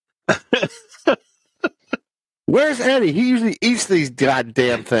 Where's Eddie? He usually eats these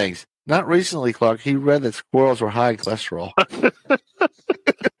goddamn things. Not recently, Clark. He read that squirrels were high in cholesterol.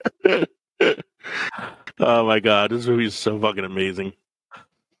 Oh my god, this movie is so fucking amazing.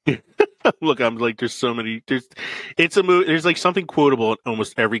 Look, I'm like, there's so many. It's a movie. There's like something quotable in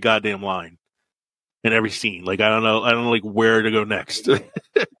almost every goddamn line, in every scene. Like I don't know like where to go next.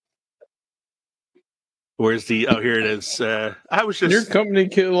 Where's the? Oh, here it is. I was just. Your company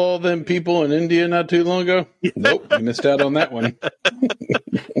killed all them people in India not too long ago. Nope, you missed out on that one.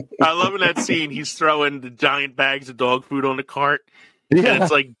 I love in that scene. He's throwing the giant bags of dog food on the cart, and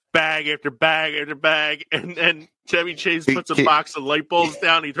it's like bag after bag after bag, and Chevy Chase puts a box of light bulbs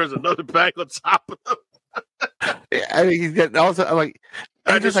down. He throws another bag on top of them. Yeah, I mean, he's got also. I'm like,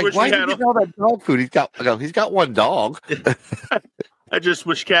 why did he get all that dog food? He's got one dog. I just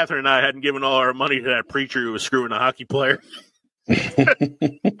wish Catherine and I hadn't given all our money to that preacher who was screwing a hockey player. Yeah,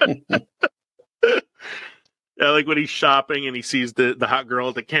 like when he's shopping and he sees the hot girl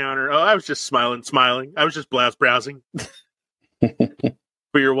at the counter. Oh, I was just smiling. I was just browsing. For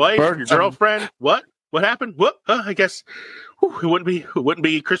your wife, your girlfriend. What happened? What? I guess it wouldn't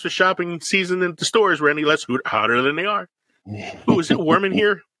be Christmas shopping season in the stores were any less hotter than they are. Ooh, is it warm in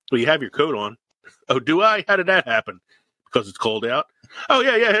here? Well, you have your coat on. Oh, do I? How did that happen? because it's cold out. Oh,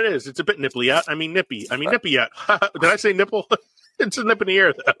 yeah, it is. It's a bit nipply out. I mean, nippy out. Did I say nipple? It's a nip in the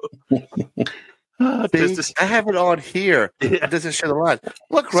air, though. See, I have it on here. It doesn't show the line.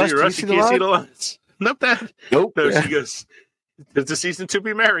 Look, Russ, do you see the line? See the lines? Nope. Nope. No, she goes, "Does the season 2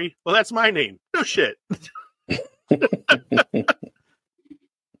 be Mary?" Well, that's my name. No shit.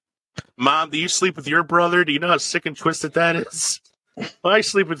 Mom, do you sleep with your brother? Do you know how sick and twisted that is? Well, I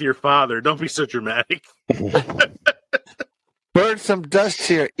sleep with your father. Don't be so dramatic. Burn some dust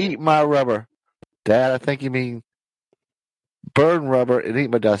here. Eat my rubber. Dad, I think you mean burn rubber and eat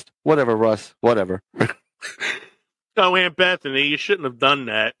my dust. Whatever, Russ. Whatever. Oh, Aunt Bethany, you shouldn't have done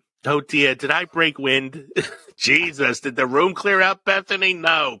that. Oh, dear. Did I break wind? Jesus, did the room clear out, Bethany?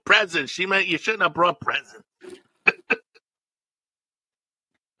 No. Presents. She meant you shouldn't have brought presents.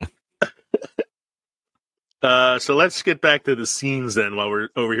 So let's get back to the scenes then while we're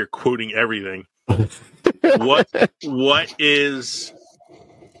over here quoting everything. What is...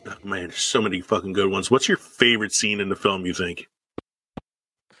 Oh, man, there's so many fucking good ones. What's your favorite scene in the film, you think?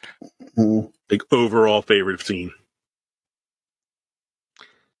 Like, overall favorite scene?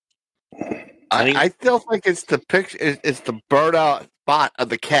 I still think it's the picture. It's the burnt out spot of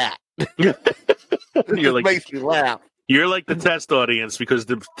the cat. It makes me laugh. You're like the test audience because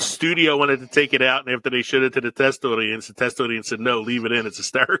the studio wanted to take it out, and after they showed it to the test audience said, "No, leave it in. It's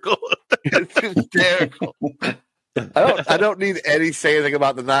hysterical." It's hysterical. I don't need Eddie say anything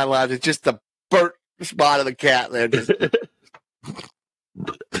about the 9 lives. It's just the burnt spot of the cat there. Just...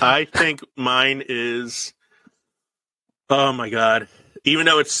 I think mine is. Oh my god. Even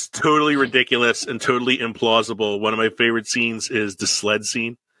though it's totally ridiculous and totally implausible, one of my favorite scenes is the sled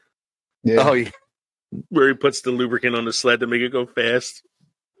scene. Yeah. Oh, yeah. Where he puts the lubricant on the sled to make it go fast.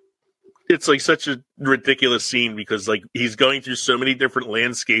 It's like such a ridiculous scene because like he's going through so many different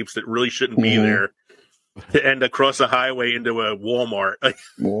landscapes that really shouldn't be there to end across a highway into a Walmart.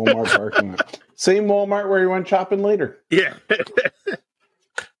 Walmart parking lot. Same Walmart where he went shopping later. Yeah.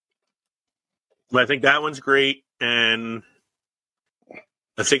 I think that one's great, and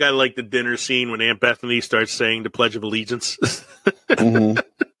I think I like the dinner scene when Aunt Bethany starts saying the Pledge of Allegiance.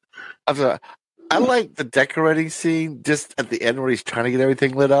 I like the decorating scene just at the end where he's trying to get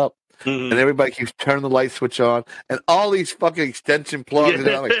everything lit up, and everybody keeps turning the light switch on, and all these fucking extension plugs.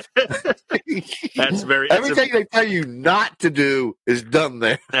 Yeah. And That's very everything they tell you not to do is done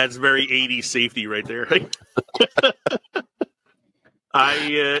there. That's very 80s safety right there.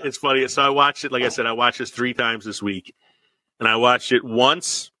 It's funny. So I watched it. Like I said, I watched this 3 times this week. And I watched it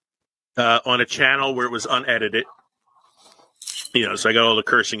once on a channel where it was unedited. You know, so I got all the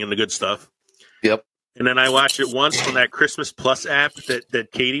cursing and the good stuff. Yep. And then I watched it once on that Christmas Plus app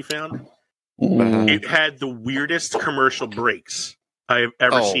that Katie found. It had the weirdest commercial breaks I have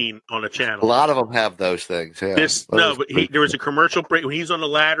ever seen on a channel. A lot of them have those things. Yeah. There was a commercial break when he's on the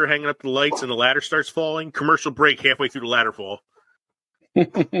ladder hanging up the lights and the ladder starts falling. Commercial break halfway through the ladder fall. And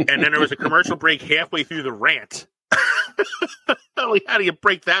then there was a commercial break halfway through the rant. Like, how do you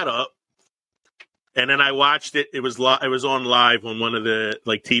break that up? And then I watched it. It was on live on one of the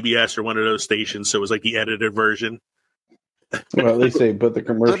like TBS or one of those stations. So it was like the edited version. Well, at least they put the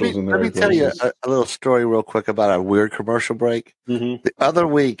commercials in there. Let me tell you a little story real quick about a weird commercial break. The other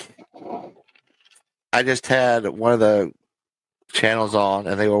week, I just had one of the channels on,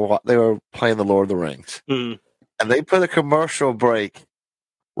 and they were playing The Lord of the Rings, and they put a commercial break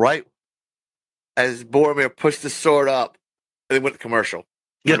right as Boromir pushed the sword up, and they went to commercial.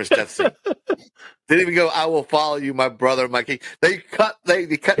 His death scene. They didn't even go, "I will follow you, my brother, my king." They cut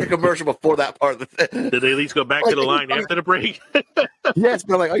the commercial before that part of the thing. Did they at least go back to the line after the break? Yes,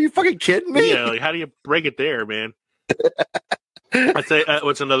 but I'm like, are you fucking kidding me? Yeah, like, how do you break it there, man? I'd say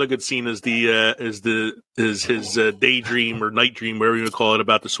what's another good scene is his daydream or night dream, whatever you would call it,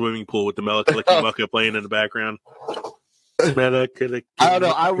 about the swimming pool with the Metallica playing in the background. I don't know.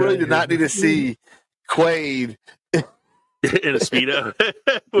 I really did not need to see Quaid in a Speedo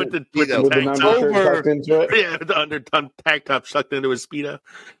with the tank top. Yeah, with the under tank top sucked into his Speedo.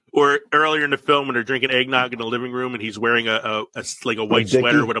 Or earlier in the film when they're drinking eggnog in the living room and he's wearing a white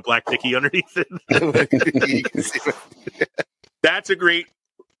sweater with a black dickie underneath it.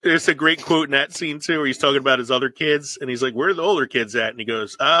 There's a great quote in that scene too, where he's talking about his other kids and he's like, "Where are the older kids at?" And he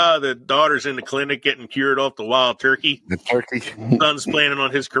goes, "The daughter's in the clinic getting cured off the wild turkey. The turkey. Son's planning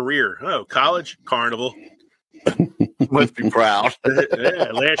on his career. Oh, college, carnival." Must be proud.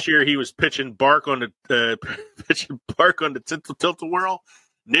 Yeah, last year he was pitching bark on the tilt-a-whirl.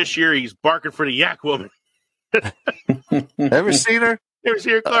 This year he's barking for the yak woman. Ever seen her? Ever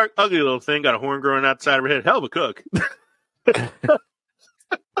seen her, Clark? Ugly little thing, got a horn growing outside of her head. Hell of a cook.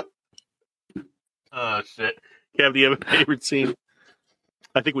 Oh shit! Kev, do you have a favorite scene?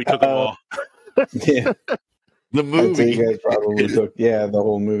 I think we took them all. Yeah. The movie. I'd say you guys probably took, the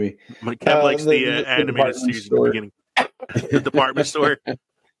whole movie. Kev likes the animated series at the beginning. The department store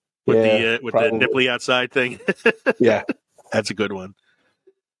with the nipply outside thing. Yeah. That's a good one.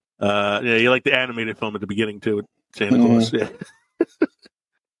 You like the animated film at the beginning, too, with Santa Claus. Yeah.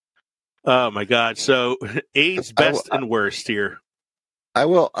 Oh, my God. So, age best and worst here. I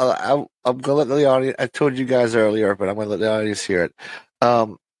will. I'm going to let the audience. I told you guys earlier, but I'm going to let the audience hear it.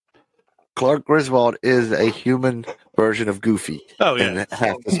 Clark Griswold is a human version of Goofy. Oh yeah, in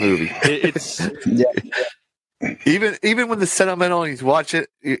half this movie. It's even when the sentimental, he's watching.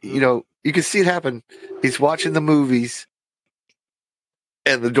 You can see it happen. He's watching the movies,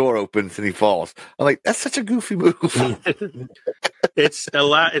 and the door opens and he falls. I'm like, that's such a Goofy move. It's a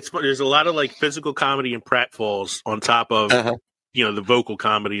lot. There's a lot of like physical comedy and pratfalls on top of the vocal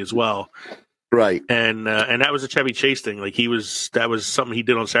comedy as well. Right, and that was a Chevy Chase thing. Like that was something he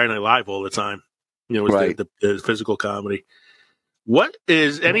did on Saturday Night Live all the time. Was the physical comedy. What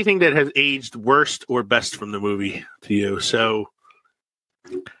is anything that has aged worst or best from the movie to you? So,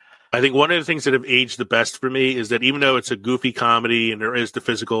 I think one of the things that have aged the best for me is that even though it's a goofy comedy and there is the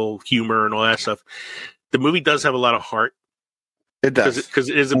physical humor and all that stuff, the movie does have a lot of heart. It does because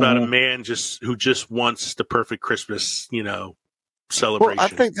it is about a man who just wants the perfect Christmas, celebration. Well, I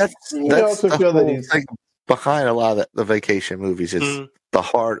think that's also the feel that whole he's thing behind a lot of the vacation movies. Is the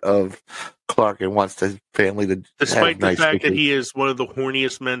heart of Clark and wants the family to despite the nice fact vacation. that he is one of the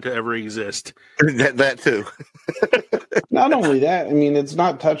horniest men to ever exist. that too. Not only that, I mean, it's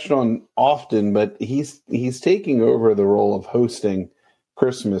not touched on often, but he's taking over the role of hosting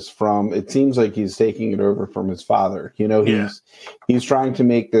Christmas from. It seems like he's taking it over from his father. He's trying to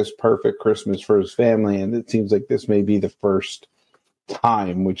make this perfect Christmas for his family, and it seems like this may be the first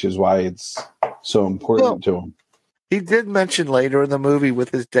time, which is why it's so important to him. He did mention later in the movie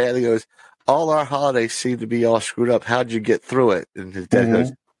with his dad, he goes, all our holidays seem to be all screwed up. How'd you get through it? And his dad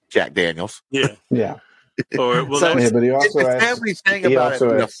goes, Jack Daniels. Yeah. Yeah. Or, well, so but he also asks, family thing about it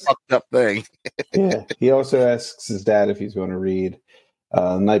being a fucked up thing. Yeah. He also asks his dad if he's going to read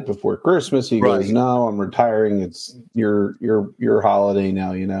Night Before Christmas. He goes, no, I'm retiring. It's your holiday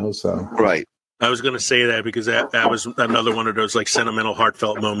now, so. Right. I was going to say that because that was another one of those like sentimental,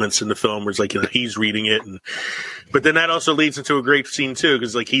 heartfelt moments in the film where it's like, he's reading it. But then that also leads into a great scene too,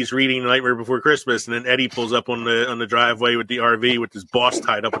 because like he's reading Nightmare Before Christmas and then Eddie pulls up on the driveway with the RV with his boss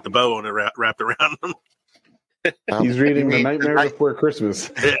tied up with the bow on it wrapped around him. He's reading The Nightmare Before Christmas.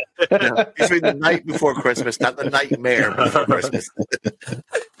 No, he's reading The Night Before Christmas, not The Nightmare Before Christmas.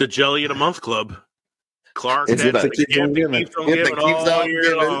 The Jelly of the Month Club. Clark, it's that's the keeps on giving all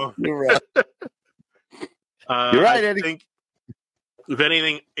year long. You're right. You're right, I Eddie. think, if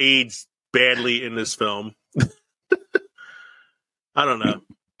anything aids badly in this film, I don't know.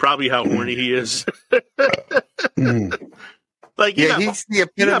 Probably how horny he is. Like, he's the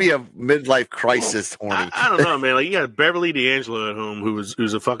epitome of midlife crisis horny. I don't know, man. Like, you got Beverly D'Angelo at home,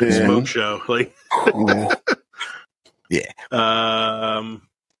 who's a fucking smoke show. Like,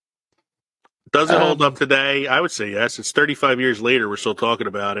 does it hold up today? I would say yes. It's 35 years later. We're still talking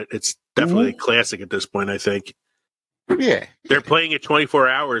about it. It's definitely a classic at this point, I think. Yeah. They're playing it 24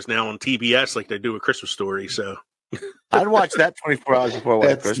 hours now on TBS like they do a Christmas Story. So I'd watch that 24 hours before I watch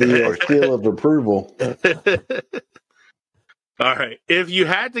That's Christmas the seal of approval. All right. If you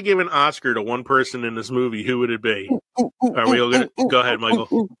had to give an Oscar to one person in this movie, who would it be? Are we all going to go ahead,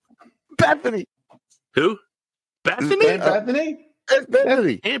 Michael? Bethany. Who? Bethany? Aunt Bethany?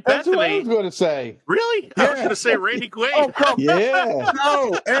 Bethany. Aunt That's Bethany. what I was going to say. Really? I was going to say Randy Quaid. Oh, come Yeah.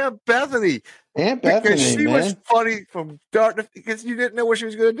 No, Aunt Bethany. Aunt Bethany, Because she man. was funny from start to because you didn't know what she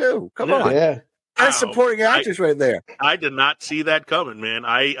was going to do. Come on. Yeah. That's supporting actress right there. I did not see that coming, man.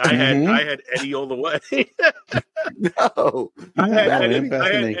 I had Eddie all the way. No. I had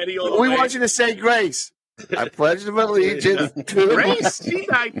Bethany. Eddie all the We way. want you to say grace. I pledge allegiance to Grace, she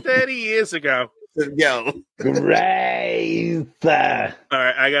died 30 years ago. Yo. Grace. All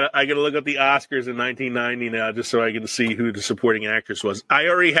right, I gotta look up the Oscars in 1990 now, just so I can see who the supporting actress was. I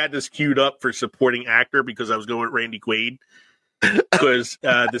already had this queued up for supporting actor because I was going with Randy Quaid. Because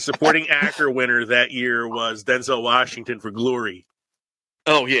the supporting actor winner that year was Denzel Washington for Glory.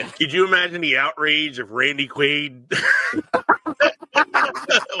 Oh yeah. Could you imagine the outrage of Randy Quaid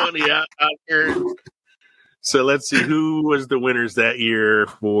on the Oscars? So let's see who was the winners that year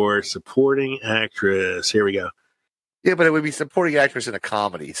for supporting actress. Here we go. Yeah, but it would be supporting actress in a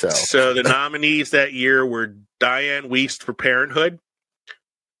comedy. So the nominees that year were Diane Wiest for Parenthood,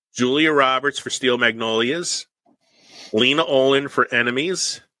 Julia Roberts for Steel Magnolias, Lena Olin for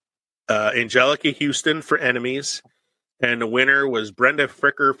Enemies, Angelica Houston for Enemies, and the winner was Brenda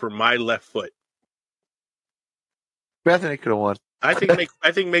Fricker for My Left Foot. Bethany could have won. I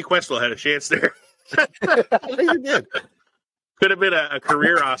think Mae Questel had a chance there. I think he did. Could have been a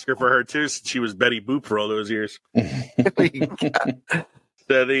career Oscar for her too, since she was Betty Boop for all those years. So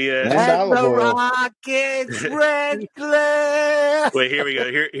the Rockets, red glare. Wait, here we go.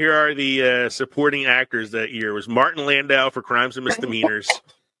 Here are the supporting actors that year. It was Martin Landau for Crimes and Misdemeanors,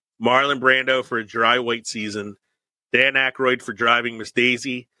 Marlon Brando for A Dry White Season, Dan Aykroyd for Driving Miss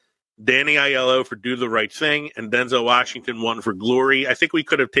Daisy, Danny Aiello for Do the Right Thing, and Denzel Washington won for Glory. I think we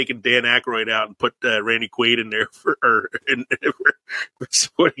could have taken Dan Aykroyd out and put Randy Quaid in there for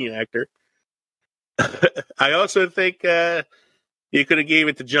supporting actor. I also think you could have gave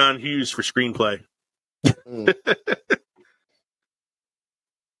it to John Hughes for screenplay.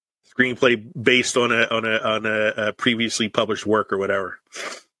 Screenplay based on a previously published work or whatever.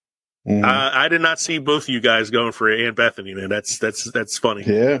 I did not see both of you guys going for Aunt Bethany, man. That's funny.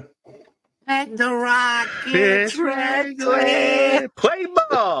 Yeah. At the Rockets, red glare. Play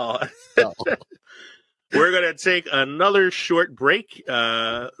ball. We're going to take another short break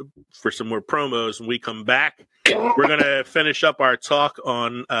for some more promos. When we come back, we're going to finish up our talk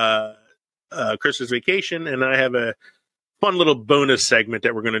on Christmas Vacation, and I have a fun little bonus segment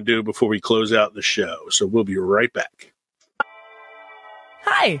that we're going to do before we close out the show. So we'll be right back.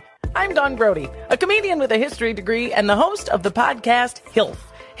 Hi, I'm Dawn Brody, a comedian with a history degree and the host of the podcast HILF.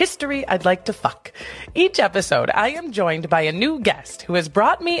 History I'd Like to Fuck. Each episode, I am joined by a new guest who has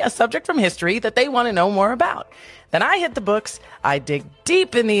brought me a subject from history that they want to know more about. Then I hit the books, I dig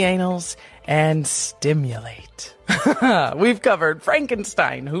deep in the annals, and stimulate. We've covered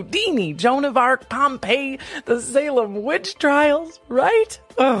Frankenstein, Houdini, Joan of Arc, Pompeii, the Salem witch trials, right?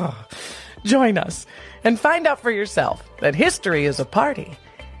 Join us and find out for yourself that history is a party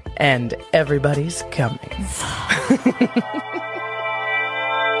and everybody's coming.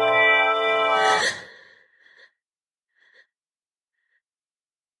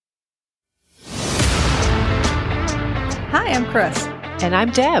 Hi, I'm Chris. And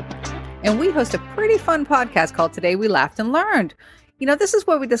I'm Deb. And we host a pretty fun podcast called Today We Laughed and Learned. You know, this is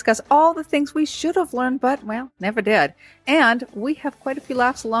where we discuss all the things we should have learned, but, well, never did. And we have quite a few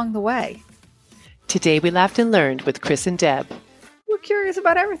laughs along the way. Today We Laughed and Learned with Chris and Deb. We're curious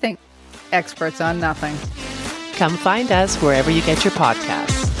about everything. Experts on nothing. Come find us wherever you get your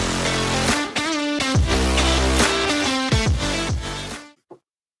podcasts.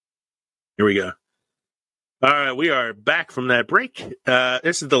 Here we go. All right, we are back from that break.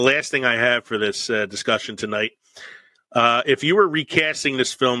 This is the last thing I have for this discussion tonight. If you were recasting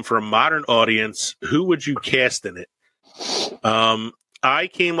this film for a modern audience, who would you cast in it? I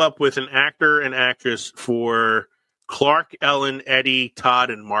came up with an actor and actress for Clark, Ellen, Eddie,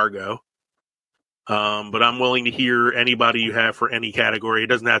 Todd, and Margot. But I'm willing to hear anybody you have for any category. It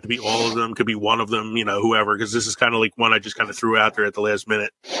doesn't have to be all of them. It could be one of them, whoever, because this is kind of like one I just kind of threw out there at the last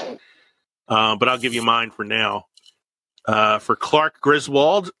minute. But I'll give you mine for now. For Clark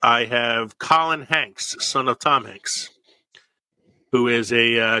Griswold, I have Colin Hanks, son of Tom Hanks, who is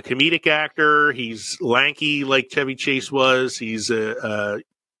a comedic actor. He's lanky like Chevy Chase was. He does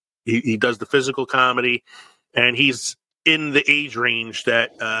the physical comedy, and he's in the age range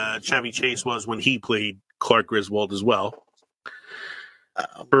that Chevy Chase was when he played Clark Griswold as well.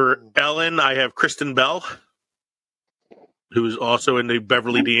 For Ellen, I have Kristen Bell, who is also in the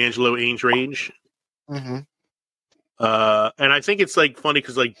Beverly D'Angelo age range. Mm-hmm. And I think it's like funny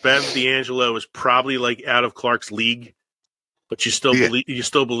because like Bev D'Angelo is probably like out of Clark's league, but you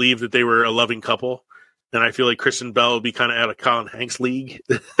still believe that they were a loving couple. And I feel like Kristen Bell would be kind of out of Colin Hanks' league.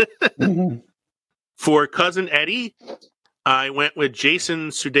 Mm-hmm. For Cousin Eddie, I went with Jason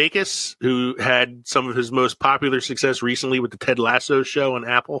Sudeikis, who had some of his most popular success recently with the Ted Lasso show on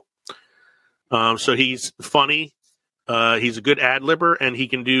Apple. So he's funny. He's a good ad-libber, and he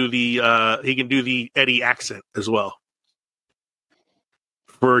can do the Eddie accent as well.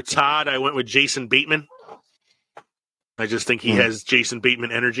 For Todd, I went with Jason Bateman. I just think he has Jason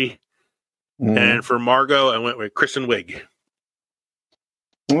Bateman energy. And for Margot, I went with Kristen Wiig.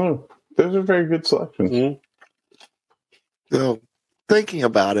 Oh, those are very good selections. So, thinking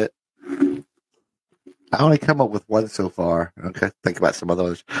about it, I only come up with one so far. Okay, think about some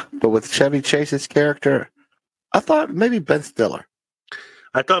others. But with Chevy Chase's character, I thought maybe Ben Stiller.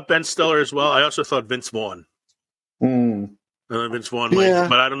 I thought Ben Stiller as well. I also thought Vince Vaughn. Vince Vaughn might,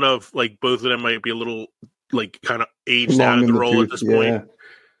 but I don't know if like both of them might be a little like kind of aged out of the role at this point.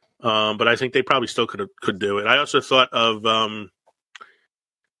 But I think they probably still could do it. I also thought of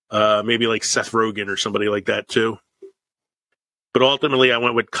maybe like Seth Rogen or somebody like that too. But ultimately, I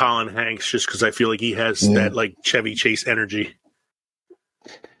went with Colin Hanks just because I feel like he has that like Chevy Chase energy.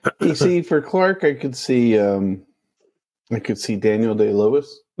 You see, for Clark, I could see Daniel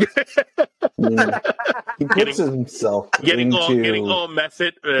Day-Lewis. He puts himself getting into, all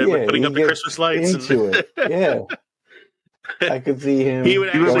method with putting up the Christmas lights into it. Yeah, I could see him. He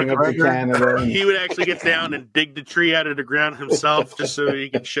would going up to Canada. He would actually get down and dig the tree out of the ground himself, just so he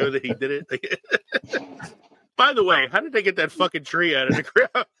could show that he did it. By the way, how did they get that fucking tree out of the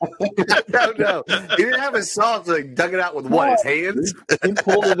ground? I don't know. He didn't have a saw, so he dug it out with what? His hands? He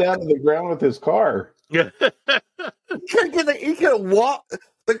pulled it out of the ground with his car. He could have walked.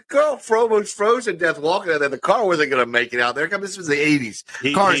 The girl almost froze to death walking out there. The car wasn't going to make it out there. This was the 80s.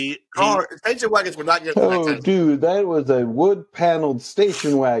 Station wagons were not getting. Oh, dude, that was a wood-paneled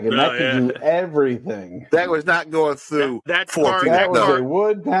station wagon. That could do everything. That was not going through. That was a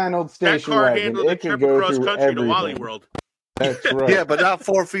wood-paneled station wagon. It could go through everything. To Wally World. That's right. Yeah, but not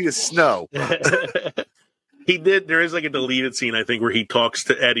 4 feet of snow. He did. There is like a deleted scene, I think, where he talks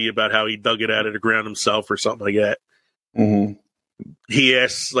to Eddie about how he dug it out of the ground himself or something like that. Mm-hmm. He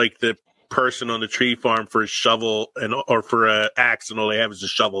asks like the person on the tree farm for a shovel or for an axe, and all they have is a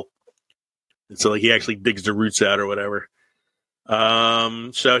shovel. And so like he actually digs the roots out or whatever.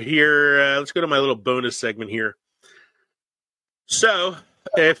 So here, let's go to my little bonus segment here. So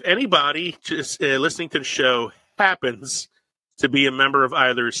if anybody just listening to the show happens to be a member of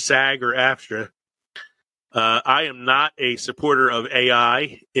either SAG or AFTRA, I am not a supporter of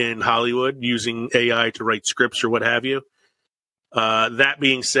AI in Hollywood, using AI to write scripts or what have you. That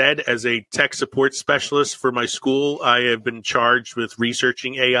being said, as a tech support specialist for my school, I have been charged with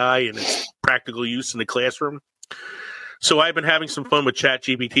researching AI and its practical use in the classroom. So I've been having some fun with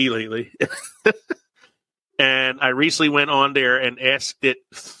ChatGPT lately. And I recently went on there and asked it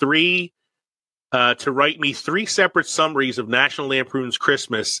to write me 3 separate summaries of National Lampoon's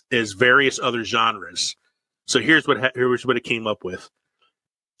Christmas as various other genres. So here's what it came up with.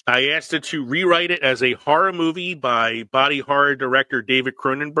 I asked it to rewrite it as a horror movie by body horror director David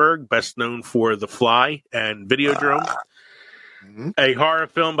Cronenberg, best known for The Fly and Videodrome, a horror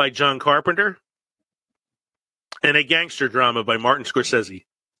film by John Carpenter, and a gangster drama by Martin Scorsese.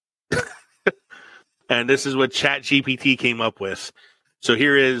 And this is what ChatGPT came up with. So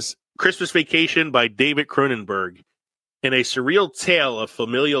here is Christmas Vacation by David Cronenberg. In a surreal tale of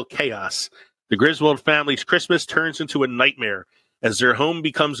familial chaos, the Griswold family's Christmas turns into a nightmare as their home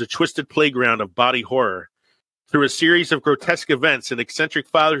becomes a twisted playground of body horror. Through a series of grotesque events, an eccentric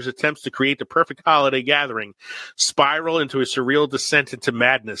father's attempts to create the perfect holiday gathering spiral into a surreal descent into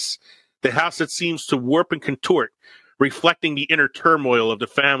madness. The house that seems to warp and contort, reflecting the inner turmoil of the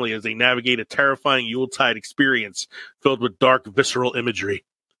family as they navigate a terrifying Yuletide experience filled with dark, visceral imagery.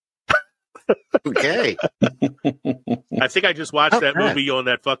 Okay. I think I just watched that movie on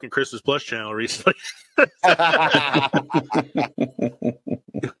that fucking Christmas Plus channel recently.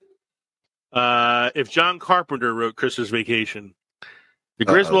 If John Carpenter wrote Christmas Vacation, the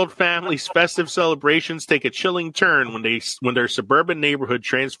Griswold family's festive celebrations take a chilling turn when their suburban neighborhood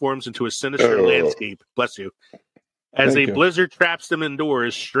transforms into a sinister landscape. Bless you. As a blizzard traps them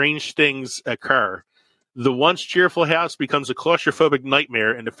indoors, strange things occur. The once cheerful house becomes a claustrophobic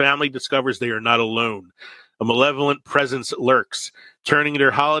nightmare, and the family discovers they are not alone. A malevolent presence lurks, turning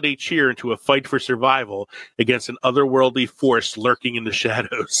their holiday cheer into a fight for survival against an otherworldly force lurking in the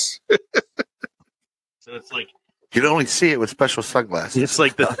shadows. So it's like you can only see it with special sunglasses. It's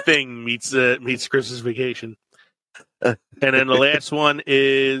like The Thing meets Christmas Vacation. And then the last one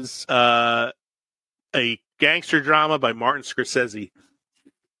is a gangster drama by Martin Scorsese.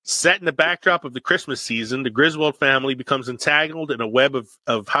 Set in the backdrop of the Christmas season, the Griswold family becomes entangled in a web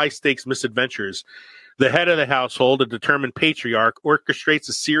of high-stakes misadventures. The head of the household, a determined patriarch, orchestrates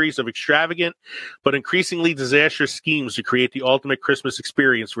a series of extravagant but increasingly disastrous schemes to create the ultimate Christmas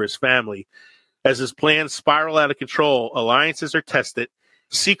experience for his family. As his plans spiral out of control, alliances are tested,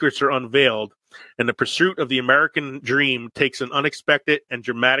 secrets are unveiled, and the pursuit of the American dream takes an unexpected and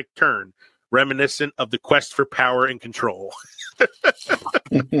dramatic turn, reminiscent of the quest for power and control.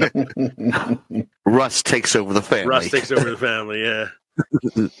 Russ takes over the family. Yeah.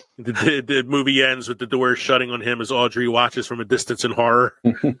 The movie ends with the door shutting on him as Audrey watches from a distance in horror.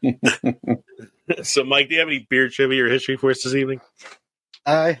 So, Mike, do you have any beer trivia or history for us this evening?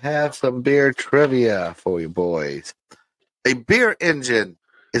 I have some beer trivia for you boys. A beer engine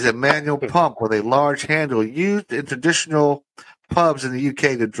is a manual pump with a large handle used in traditional pubs in the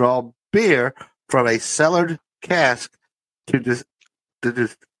UK to draw beer from a cellared cask to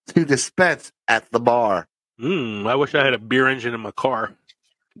dispense at the bar. I wish I had a beer engine in my car.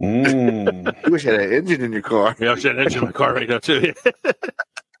 You wish you had an engine in your car. Yeah, I wish I had an engine in my car right now, too.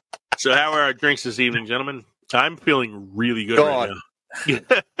 So how are our drinks this evening, gentlemen? I'm feeling really good right now.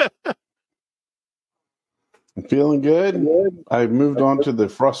 I'm feeling good. I moved on to the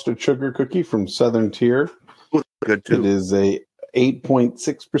frosted sugar cookie from Southern Tier. Good too. It is a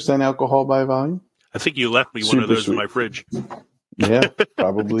 8.6% alcohol by volume. I think you left me one of those in my fridge. Yeah,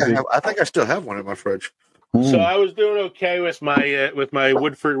 probably. I think I still have one in my fridge. So I was doing okay with my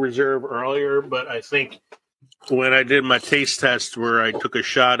Woodford Reserve earlier, but I think when I did my taste test where I took a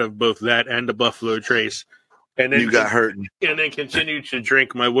shot of both that and the Buffalo Trace, and then You got hurt. and then continued to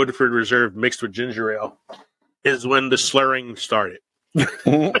drink my Woodford Reserve mixed with ginger ale, is when the slurring started.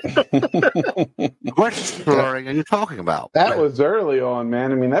 What slurring are you talking about? That was early on,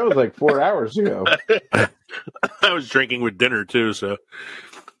 man. I mean, that was like 4 hours ago. I was drinking with dinner too, so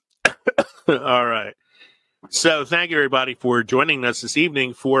all right. So thank you everybody for joining us this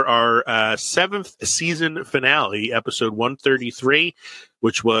evening for our 7th season finale, episode 133,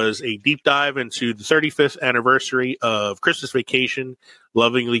 which was a deep dive into the 35th anniversary of Christmas Vacation,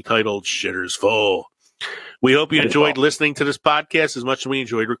 lovingly titled Shitters Full. We hope you enjoyed listening to this podcast as much as we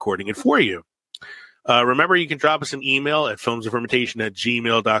enjoyed recording it for you. Remember, you can drop us an email at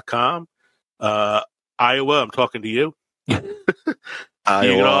filmsoffermentation@gmail.com. Iowa, I'm talking to you. You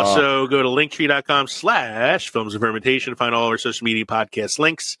can also go to linktree.com/filmsoffermentation to find all our social media podcast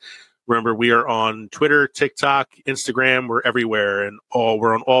links. Remember, we are on Twitter, TikTok, Instagram. We're everywhere, and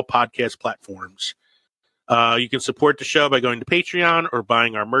we're on all podcast platforms. You can support the show by going to Patreon or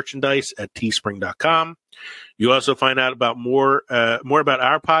buying our merchandise at teespring.com. You also find out about more about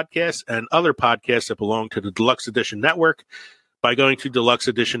our podcast and other podcasts that belong to the Deluxe Edition Network by going to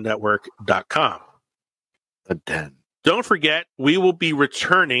deluxeeditionnetwork.com. Don't forget, we will be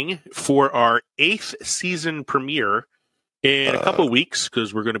returning for our 8th season premiere in a couple of weeks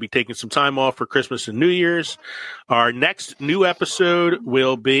because we're going to be taking some time off for Christmas and New Year's. Our next new episode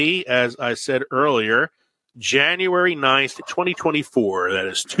will be, as I said earlier, January 9th, 2024. That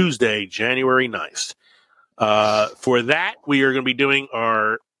is Tuesday, January 9th. For that, we are going to be doing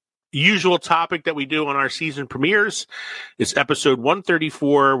our usual topic that we do on our season premieres. It's episode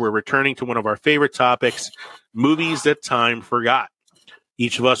 134. We're returning to one of our favorite topics, movies that time forgot.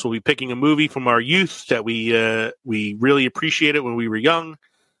 Each of us will be picking a movie from our youth that we really appreciated when we were young,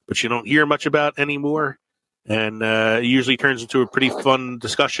 but you don't hear much about anymore. And it usually turns into a pretty fun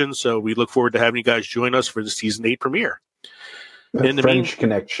discussion. So we look forward to having you guys join us for the season 8 premiere. French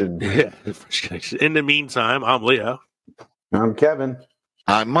Connection. Yeah, the French Connection. In the meantime, I'm Leo. I'm Kevin.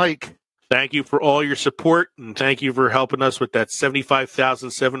 I'm Mike. Thank you for all your support, and thank you for helping us with that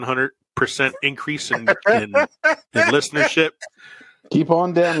 75,700% increase in listenership. Keep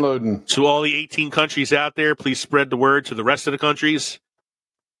on downloading. To all the 18 countries out there, please spread the word to the rest of the countries.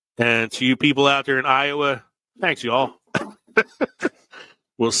 And to you people out there in Iowa, thanks, y'all.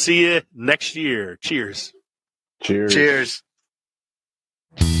 We'll see you next year. Cheers. Cheers. Cheers.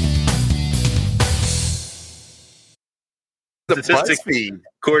 BuzzFeed.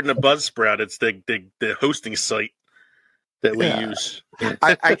 According to Buzzsprout, it's the hosting site that we use.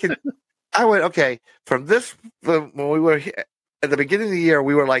 I went, okay, when we were at the beginning of the year,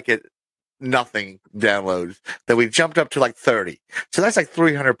 we were like at nothing downloads. Then we jumped up to like 30. So that's like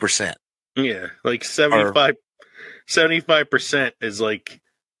 300%. Yeah, like 75% is like,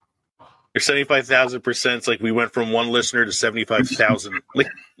 or 75,000%. It's like we went from one listener to 75,000.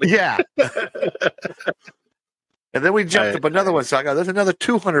 Yeah. And then we jumped up another one. So I go, there's another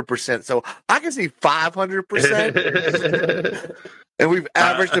 200%. So I can see 500%. And we've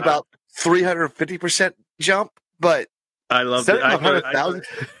averaged about 350% jump. But I love it. I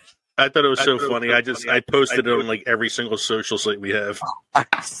thought it was so funny. I posted it on like every single social site we have. I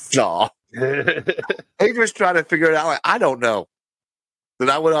saw. Adrian's trying to figure it out. Like, I don't know. Then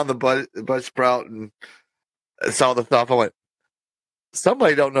I went on the Buzzsprout and saw the stuff. I went,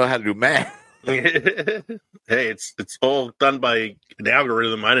 somebody don't know how to do math. Hey, it's all done by an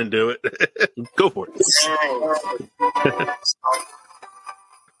algorithm. I didn't do it. Go for it.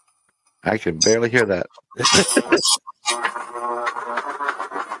 I can barely hear that.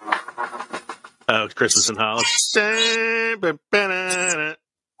 Oh, it's Christmas in Hollis. There we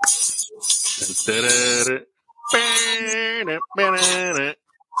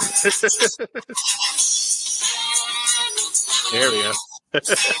go.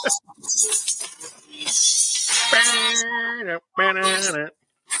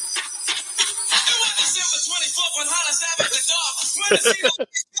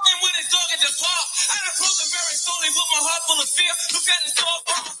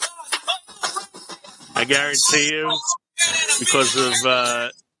 I guarantee you, because of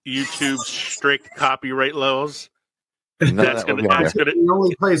YouTube's strict copyright laws. That's gonna. We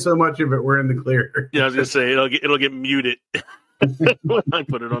only play so much of it. We're in the clear. Yeah, I was gonna say it'll get muted when I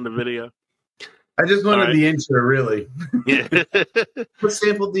put it on the video. I just wanted right. the intro, really. Yeah. Just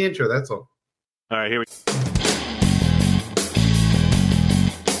sampled the intro. That's all. All right, here we go.